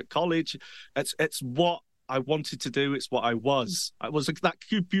computer. At college, it's what I wanted to do. It's what I was. I was that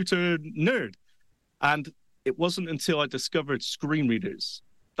computer nerd. And it wasn't until I discovered screen readers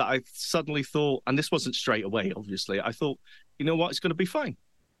that I suddenly thought, and this wasn't straight away, obviously, I thought, you know what, it's going to be fine.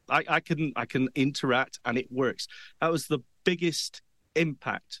 I can interact and it works. That was the biggest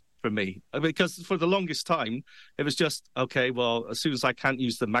impact for me, because for the longest time it was just, okay, well, as soon as I can't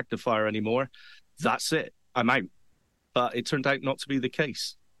use the magnifier anymore, that's it, I'm out. But it turned out not to be the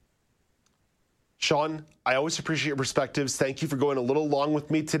case. Sean, I always appreciate your perspectives. Thank you for going a little long with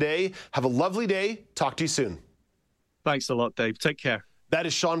me today. Have a lovely day. Talk to you soon. Thanks a lot, Dave. Take care. That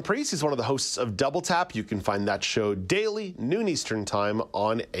is Sean Priest. He's one of the hosts of Double Tap. You can find that show daily, noon Eastern time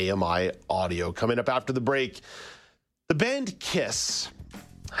on AMI Audio. Coming up after the break, the band Kiss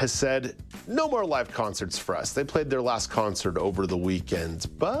has said no more live concerts for us. They played their last concert over the weekend,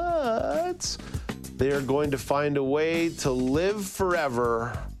 but they are going to find a way to live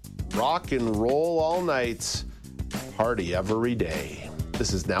forever, rock and roll all night, party every day.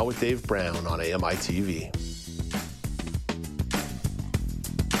 This is Now with Dave Brown on AMI TV.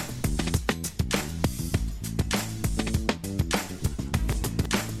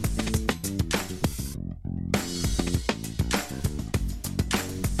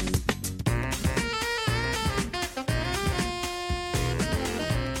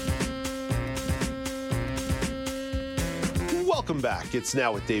 Welcome back. It's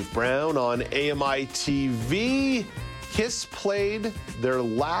Now with Dave Brown on AMI TV. Kiss played their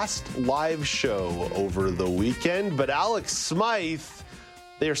last live show over the weekend, but Alex Smythe,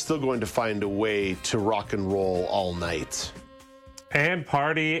 they are still going to find a way to rock and roll all night. And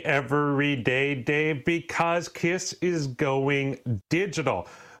party every day, Dave, because Kiss is going digital.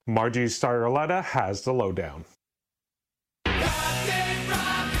 Margie Starletta has the lowdown.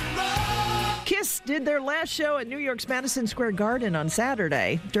 Kiss did their last show at New York's Madison Square Garden on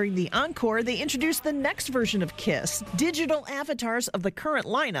Saturday. During the encore, they introduced the next version of Kiss, digital avatars of the current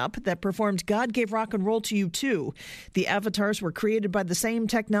lineup that performed God Gave Rock and Roll to You Too. The avatars were created by the same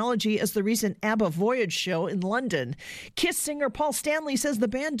technology as the recent ABBA Voyage show in London. Kiss singer Paul Stanley says the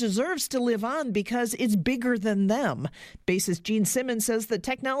band deserves to live on because it's bigger than them. Bassist Gene Simmons says the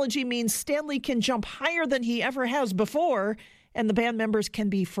technology means Stanley can jump higher than he ever has before, and the band members can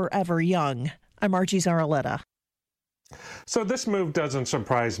be forever young. I'm Margie Zaraletta. So this move doesn't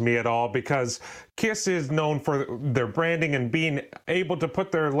surprise me at all, because Kiss is known for their branding and being able to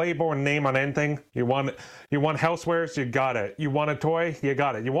put their label and name on anything. You want housewares, you got it. You want a toy, you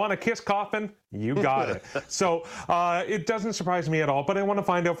got it. You want a Kiss coffin, you got it. So it doesn't surprise me at all, but I want to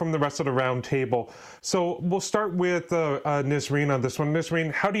find out from the rest of the round table. So we'll start with Nisreen on this one.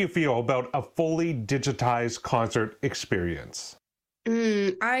 Nisreen, how do you feel about a fully digitized concert experience?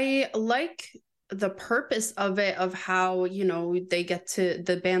 I like the purpose of it, of how,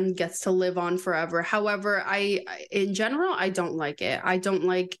 the band gets to live on forever. However, in general, I don't like it. I don't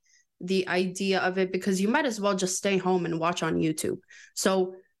like the idea of it, because you might as well just stay home and watch on YouTube.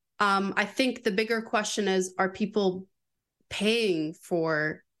 So I think the bigger question is, are people paying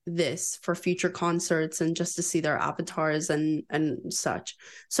for this for future concerts and just to see their avatars and such.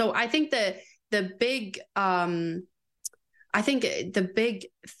 So I think that the big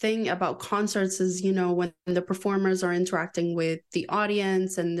thing about concerts is, you know, when the performers are interacting with the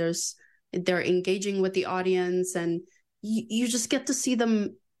audience and they're engaging with the audience, and you just get to see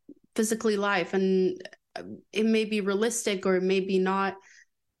them physically live, and it may be realistic or it may be not,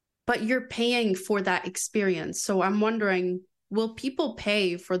 but you're paying for that experience. So I'm wondering, will people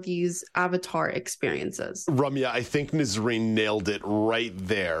pay for these avatar experiences? Ramya, I think Nazreen nailed it right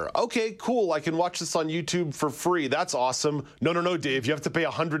there. Okay, cool. I can watch this on YouTube for free. That's awesome. No, Dave. You have to pay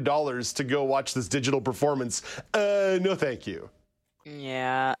 $100 to go watch this digital performance. No, thank you.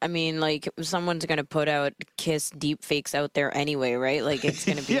 Yeah, I mean, like, someone's going to put out Kiss deep fakes out there anyway, right? Like, it's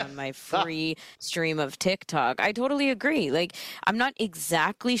going to be on my free stream of TikTok. I totally agree. Like, I'm not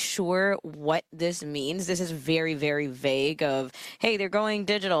exactly sure what this means. This is very, very vague of, hey, they're going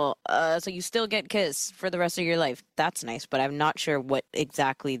digital, so you still get Kiss for the rest of your life. That's nice, but I'm not sure what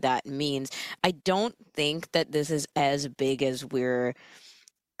exactly that means. I don't think that this is as big as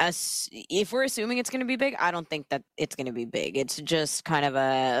if we're assuming it's going to be big, I don't think that it's going to be big. It's just kind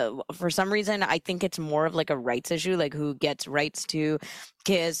of for some reason, I think it's more of like a rights issue, like who gets rights to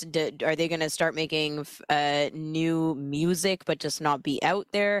Kiss. Are they going to start making new music but just not be out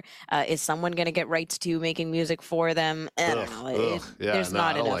there? Is someone going to get rights to making music for them? I don't know. There's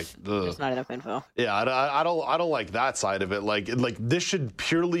not enough info. Yeah, I don't like that side of it. Like this should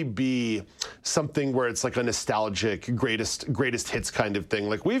purely be something where it's like a nostalgic greatest hits kind of thing.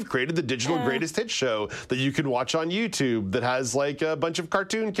 Like, we've created the digital greatest hits show that you can watch on YouTube that has like a bunch of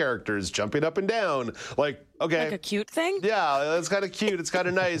cartoon characters jumping up and down. Like, okay. Like a cute thing? Yeah, it's kind of cute. It's kind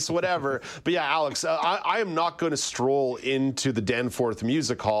of nice, whatever. But yeah, Alex, I am not going to stroll into the Danforth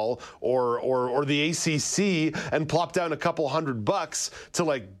Music Hall or the ACC and plop down a couple $100 to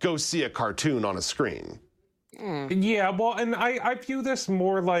like go see a cartoon on a screen. Yeah, well, and I view this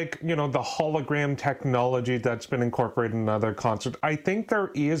more like, you know, the hologram technology that's been incorporated in other concerts. I think there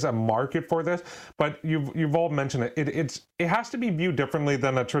is a market for this, but you've all mentioned it. It has to be viewed differently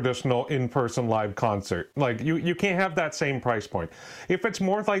than a traditional in-person live concert. Like, you can't have that same price point. If it's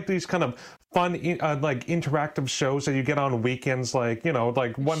more like these kind of fun, like interactive shows that you get on weekends, like, you know,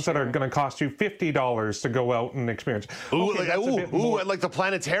 like ones that are going to cost you $50 to go out and experience. Like the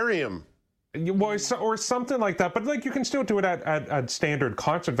planetarium. Well, or something like that, but like you can still do it at standard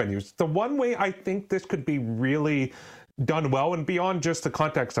concert venues. The one way I think this could be really done well, and beyond just the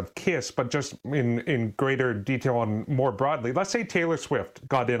context of Kiss, but just in greater detail and more broadly, let's say Taylor Swift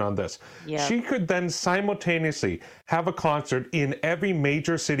got in on this. Yep. She could then simultaneously have a concert in every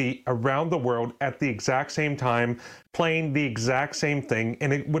major city around the world at the exact same time, playing the exact same thing,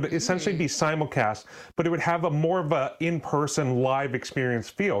 and it would essentially be simulcast, but it would have more of a in-person live experience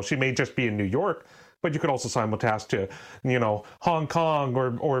feel. She may just be in New York, but you could also simulcast to, you know, Hong Kong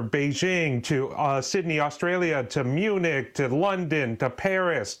or Beijing, to Sydney, Australia, to Munich, to London, to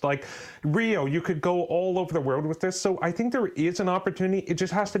Paris, like Rio. You could go all over the world with this. So I think there is an opportunity. It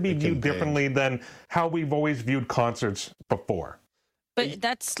just has to be viewed differently than how we've always viewed concerts before. But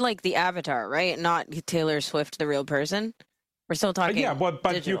that's like the avatar, right? Not Taylor Swift, the real person. We're still talking. Yeah, but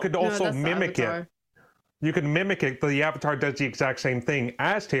digital. You could also mimic it. You can mimic it, but the avatar does the exact same thing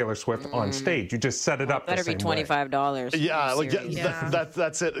as Taylor Swift on stage. You just set it up the same way. Better be $25. Yeah,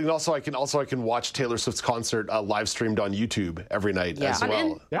 that's it. And also I can watch Taylor Swift's concert live streamed on YouTube every night as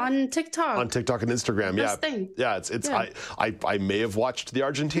well. On TikTok. On TikTok and Instagram. Best thing. Yeah, it's I may have watched the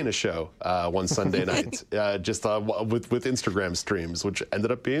Argentina show one Sunday night, just with Instagram streams, which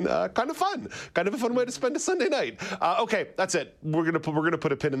ended up being kind of fun. Kind of a fun way to spend a Sunday night. Okay, that's it. We're gonna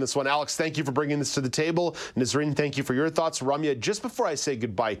put a pin in this one. Alex, thank you for bringing this to the table. Nazreen, thank you for your thoughts. Ramya, just before I say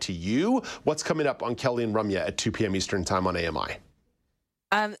goodbye to you, what's coming up on Kelly and Ramya at 2 p.m. Eastern Time on AMI?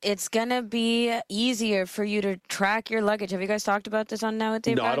 It's gonna be easier for you to track your luggage. Have you guys talked about this on Now with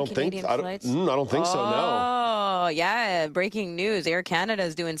Dave? No, I don't think so. No. Oh, yeah. Breaking news. Air Canada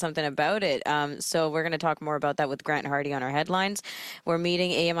is doing something about it. So we're going to talk more about that with Grant Hardy on our headlines. We're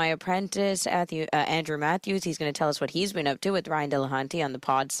meeting AMI apprentice Andrew Matthews. He's going to tell us what he's been up to with Ryan Delahunty on the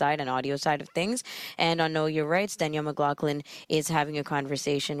pod side and audio side of things. And on Know Your Rights, Danielle McLaughlin is having a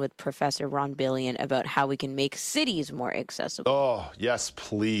conversation with Professor Ron Billion about how we can make cities more accessible. Oh, yes,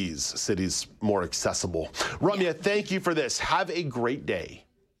 please. Cities more accessible. Ramya, thank you for this. Have a great day.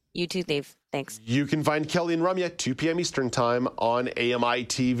 You too, Dave. Thanks. You can find Kelly and Ramya 2 p.m. Eastern Time on AMI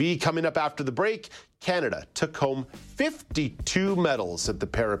TV. Coming up after the break, Canada took home 52 medals at the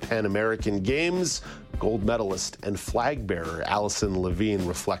Parapan American Games. Gold medalist and flag bearer Alison Levine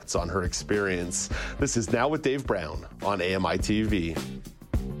reflects on her experience. This is Now with Dave Brown on AMI TV.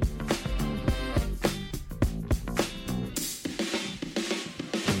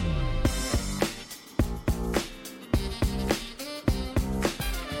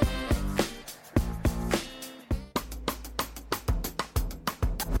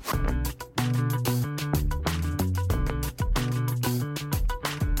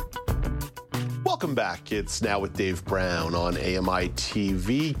 Welcome back. It's Now with Dave Brown on AMI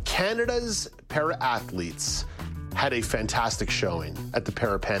TV. Canada's para-athletes had a fantastic showing at the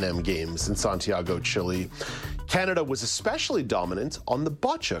Parapan American Games in Santiago, Chile. Canada was especially dominant on the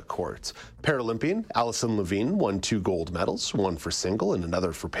bocce court. Paralympian Alison Levine won 2 gold medals, one for single and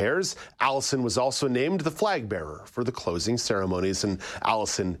another for pairs. Alison was also named the flag bearer for the closing ceremonies, and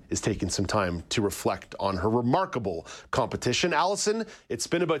Alison is taking some time to reflect on her remarkable competition. Alison, it's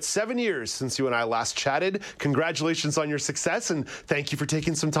been about 7 years since you and I last chatted. Congratulations on your success, and thank you for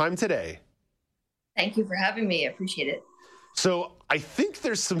taking some time today. Thank you for having me. I appreciate it. So I think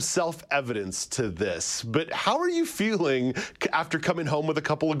there's some self-evidence to this, but how are you feeling after coming home with a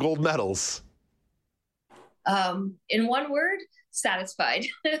couple of gold medals? In one word, satisfied.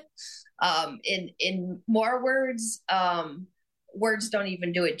 In more words, words don't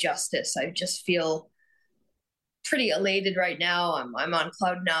even do it justice. I just feel pretty elated right now. I'm on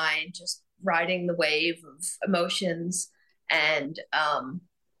cloud 9, just riding the wave of emotions and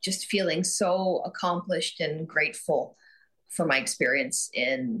just feeling so accomplished and grateful for my experience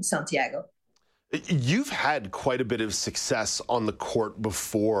in Santiago. You've had quite a bit of success on the court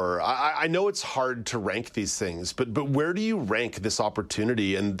before. I know it's hard to rank these things, but where do you rank this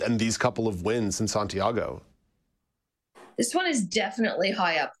opportunity and these couple of wins in Santiago? This one is definitely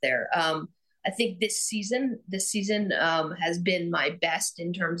high up there. I think this season has been my best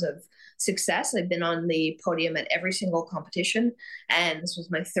in terms of success. I've been on the podium at every single competition, and this was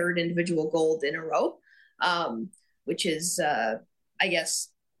my 3rd individual gold in a row. Which is, I guess,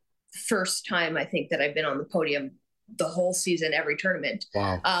 first time I think that I've been on the podium the whole season, every tournament.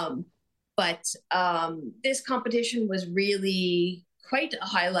 Wow. But this competition was really quite a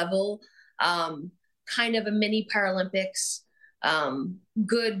high level, kind of a mini Paralympics,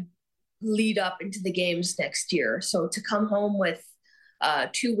 good lead up into the games next year. So to come home with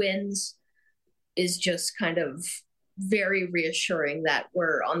 2 wins is just kind of very reassuring that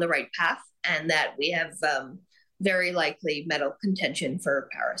we're on the right path and that we have very likely medal contention for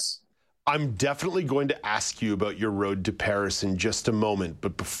Paris. I'm definitely going to ask you about your road to Paris in just a moment,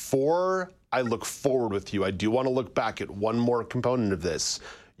 but before I look forward with you, I do want to look back at one more component of this.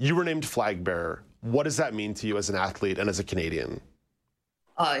 You were named flag bearer. What does that mean to you as an athlete and as a Canadian?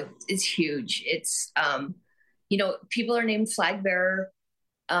 It's huge. It's, people are named flag bearer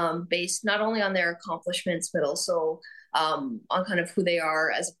based not only on their accomplishments, but also on kind of who they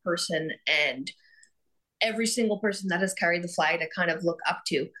are as a person, and every single person that has carried the flag I kind of look up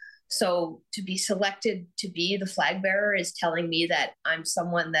to. So to be selected to be the flag bearer is telling me that I'm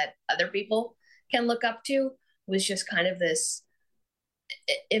someone that other people can look up to. Was just kind of this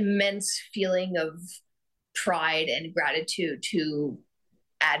immense feeling of pride and gratitude to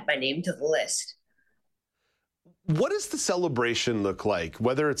add my name to the list. What does the celebration look like,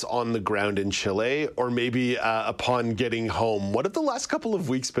 whether it's on the ground in Chile or maybe upon getting home? What have the last couple of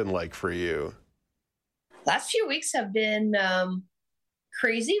weeks been like for you? Last few weeks have been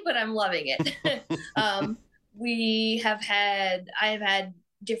crazy, but I'm loving it. I have had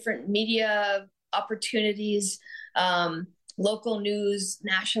different media opportunities, local news,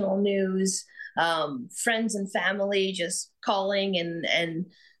 national news, friends and family just calling and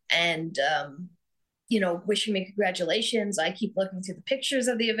wishing me congratulations. I keep looking through the pictures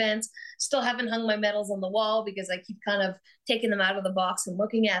of the events. Still haven't hung my medals on the wall because I keep kind of taking them out of the box and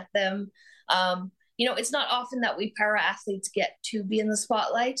looking at them. It's not often that we para athletes get to be in the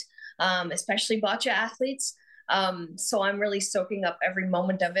spotlight, especially bocce athletes. So I'm really soaking up every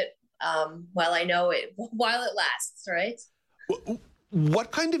moment of it while it lasts, right?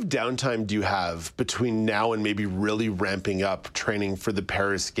 What kind of downtime do you have between now and maybe really ramping up training for the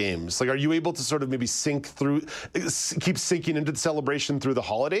Paris Games? Like, are you able to sort of maybe keep sinking into the celebration through the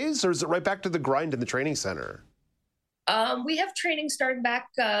holidays, or is it right back to the grind in the training center? We have training starting back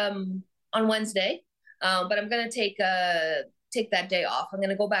on Wednesday, but I'm going to take that day off. I'm going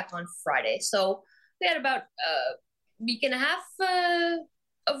to go back on Friday. So we had about a week and a half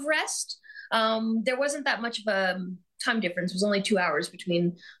of rest. There wasn't that much of a time difference. It was only 2 hours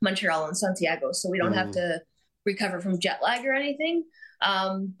between Montreal and Santiago, so we don't have to recover from jet lag or anything.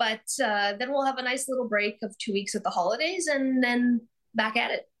 But then we'll have a nice little break of 2 weeks at the holidays and then back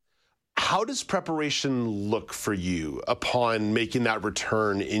at it. How does preparation look for you upon making that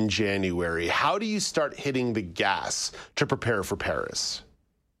return in January? How do you start hitting the gas to prepare for Paris?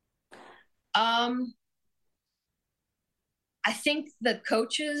 I think the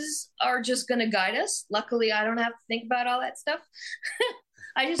coaches are just going to guide us. Luckily, I don't have to think about all that stuff.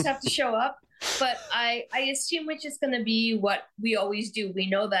 I just have to show up. But I assume it's just going to be what we always do. We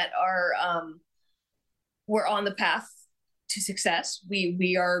know that we're on the path to success.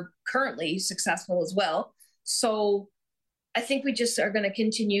 We are currently successful as well. So I think we just are going to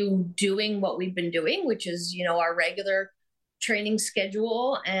continue doing what we've been doing, which is, our regular training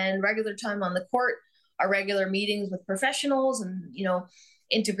schedule and regular time on the court, our regular meetings with professionals and,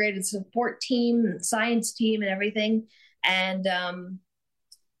 integrated support team and science team and everything. And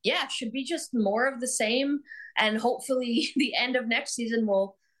should be just more of the same. And hopefully the end of next season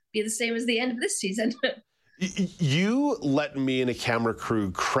will be the same as the end of this season. You let me and a camera crew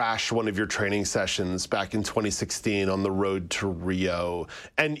crash one of your training sessions back in 2016 on the road to Rio.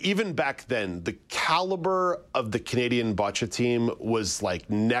 And even back then, the caliber of the Canadian bocce team was like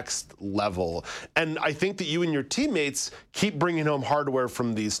next level. And I think that you and your teammates keep bringing home hardware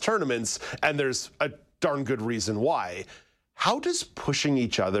from these tournaments, and there's a darn good reason why. How does pushing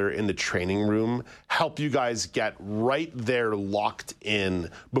each other in the training room help you guys get right there locked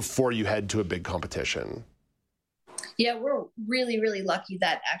in before you head to a big competition? Yeah, we're really, really lucky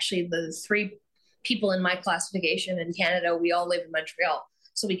that actually the 3 people in my classification in Canada, we all live in Montreal,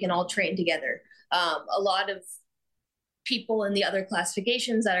 so we can all train together. A lot of people in the other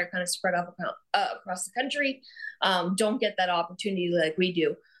classifications that are kind of spread up across the country don't get that opportunity like we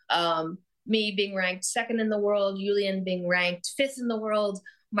do. Me being ranked 2nd in the world, Julian being ranked 5th in the world,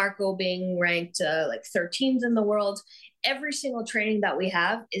 Marco being ranked 13th in the world. Every single training that we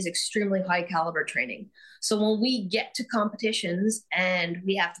have is extremely high caliber training. So when we get to competitions and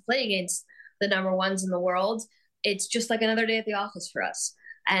we have to play against the number 1s in the world, it's just like another day at the office for us.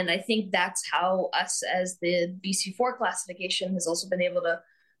 And I think that's how us as the BC4 classification has also been able to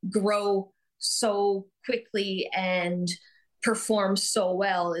grow so quickly and perform so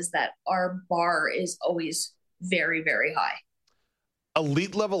well, is that our bar is always very, very high.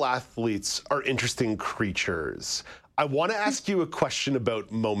 Elite level athletes are interesting creatures. I want to ask you a question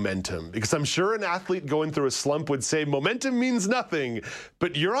about momentum, because I'm sure an athlete going through a slump would say momentum means nothing,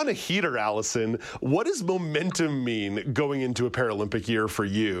 but you're on a heater, Alison. What does momentum mean going into a Paralympic year for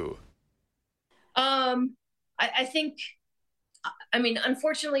you? I think,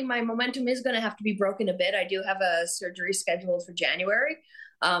 unfortunately, my momentum is going to have to be broken a bit. I do have a surgery scheduled for January.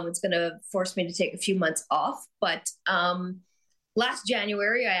 It's going to force me to take a few months off, but last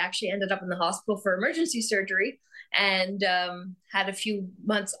January, I actually ended up in the hospital for emergency surgery and had a few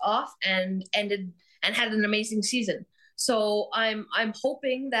months off and had an amazing season. So I'm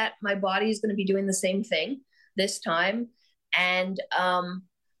hoping that my body is going to be doing the same thing this time. And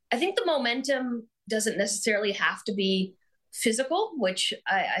I think the momentum doesn't necessarily have to be physical, which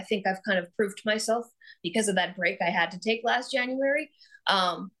I think I've kind of proved to myself because of that break I had to take last January.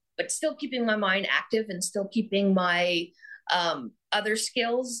 But still keeping my mind active and still keeping my other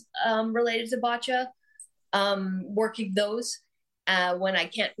skills related to bocce, working those when I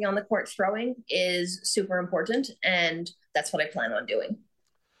can't be on the court throwing is super important, and that's what I plan on doing.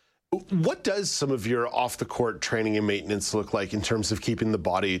 What does some of your off-the-court training and maintenance look like in terms of keeping the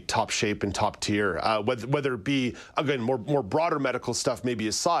body top shape and top tier? Whether it be, again, more broader medical stuff maybe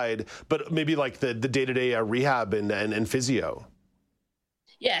aside, but maybe like the day-to-day rehab and physio?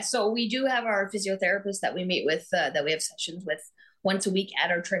 Yeah, so we do have our physiotherapist that we meet with, that we have sessions with once a week at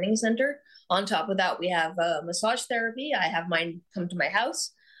our training center. On top of that, we have massage therapy. I have mine come to my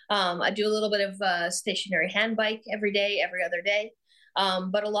house. I do a little bit of stationary hand bike every day, every other day.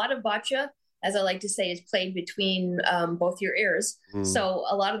 But a lot of bocce, as I like to say, is played between both your ears. So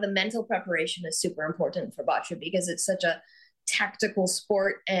a lot of the mental preparation is super important for bocce because it's such a tactical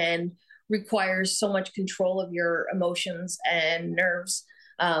sport and requires so much control of your emotions and nerves.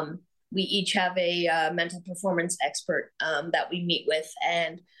 We each have a mental performance expert that we meet with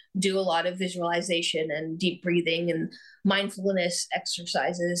and do a lot of visualization and deep breathing and mindfulness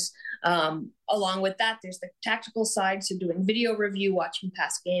exercises. Along with that, there's the tactical side. So doing video review, watching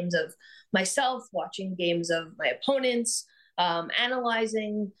past games of myself, watching games of my opponents,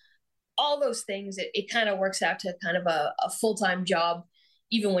 analyzing all those things. It kind of works out to kind of a full-time job,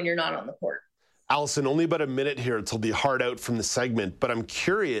 even when you're not on the court. Alison, only about a minute here until the hard out from the segment, but I'm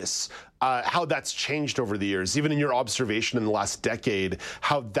curious how that's changed over the years, even in your observation in the last decade,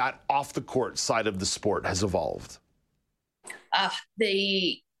 how that off-the-court side of the sport has evolved.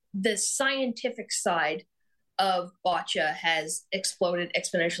 The scientific side of bocce has exploded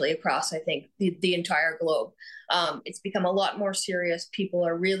exponentially across, I think, the entire globe. It's become a lot more serious. People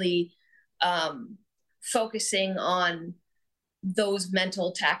are really focusing on those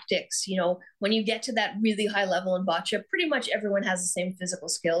mental tactics. You know, when you get to that really high level in bocce, pretty much everyone has the same physical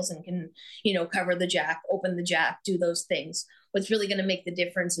skills and can, cover the jack, open the jack, do those things. What's really going to make the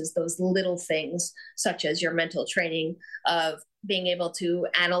difference is those little things, such as your mental training of being able to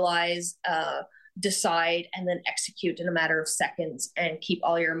analyze decide and then execute in a matter of seconds and keep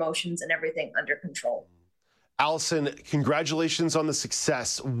all your emotions and everything under control. Alison, congratulations on the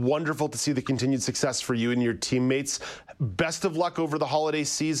success. Wonderful to see the continued success for you and your teammates. Best of luck over the holiday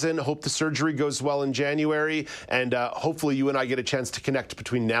season. Hope the surgery goes well in January, and hopefully you and I get a chance to connect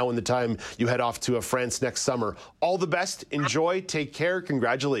between now and the time you head off to France next summer. All the best. Enjoy. Take care.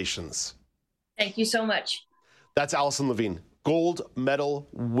 Congratulations. Thank you so much. That's Alison Levine, gold medal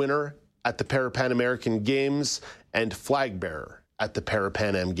winner at the Parapan American Games and flag bearer at the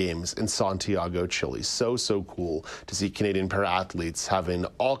Parapan Am Games in Santiago, Chile. So cool to see Canadian para-athletes having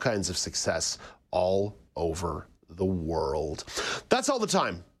all kinds of success all over the world. That's all the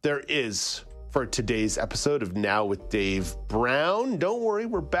time there is for today's episode of Now with Dave Brown. Don't worry,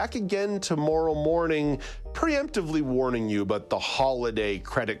 we're back again tomorrow morning, preemptively warning you about the holiday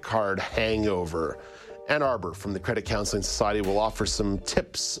credit card hangover. Ann Arbor from the Credit Counseling Society will offer some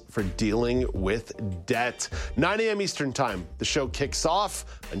tips for dealing with debt. 9 a.m. Eastern Time, the show kicks off.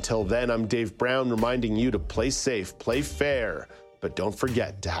 Until then, I'm Dave Brown reminding you to play safe, play fair, but don't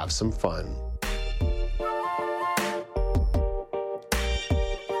forget to have some fun.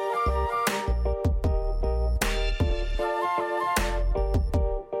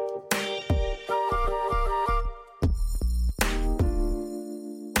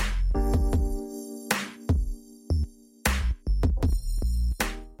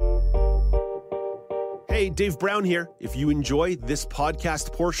 Hey, Dave Brown here. If you enjoy this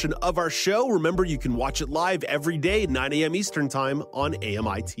podcast portion of our show, remember you can watch it live every day at 9 a.m. Eastern Time on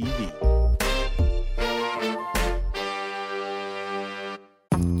AMI TV.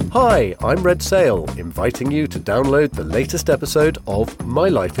 Hi, I'm Red Sail, inviting you to download the latest episode of My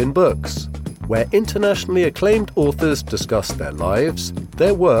Life in Books, where internationally acclaimed authors discuss their lives,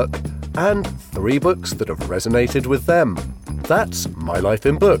 their work, and 3 books that have resonated with them. That's My Life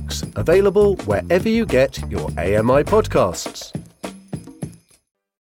in Books, available wherever you get your AMI podcasts.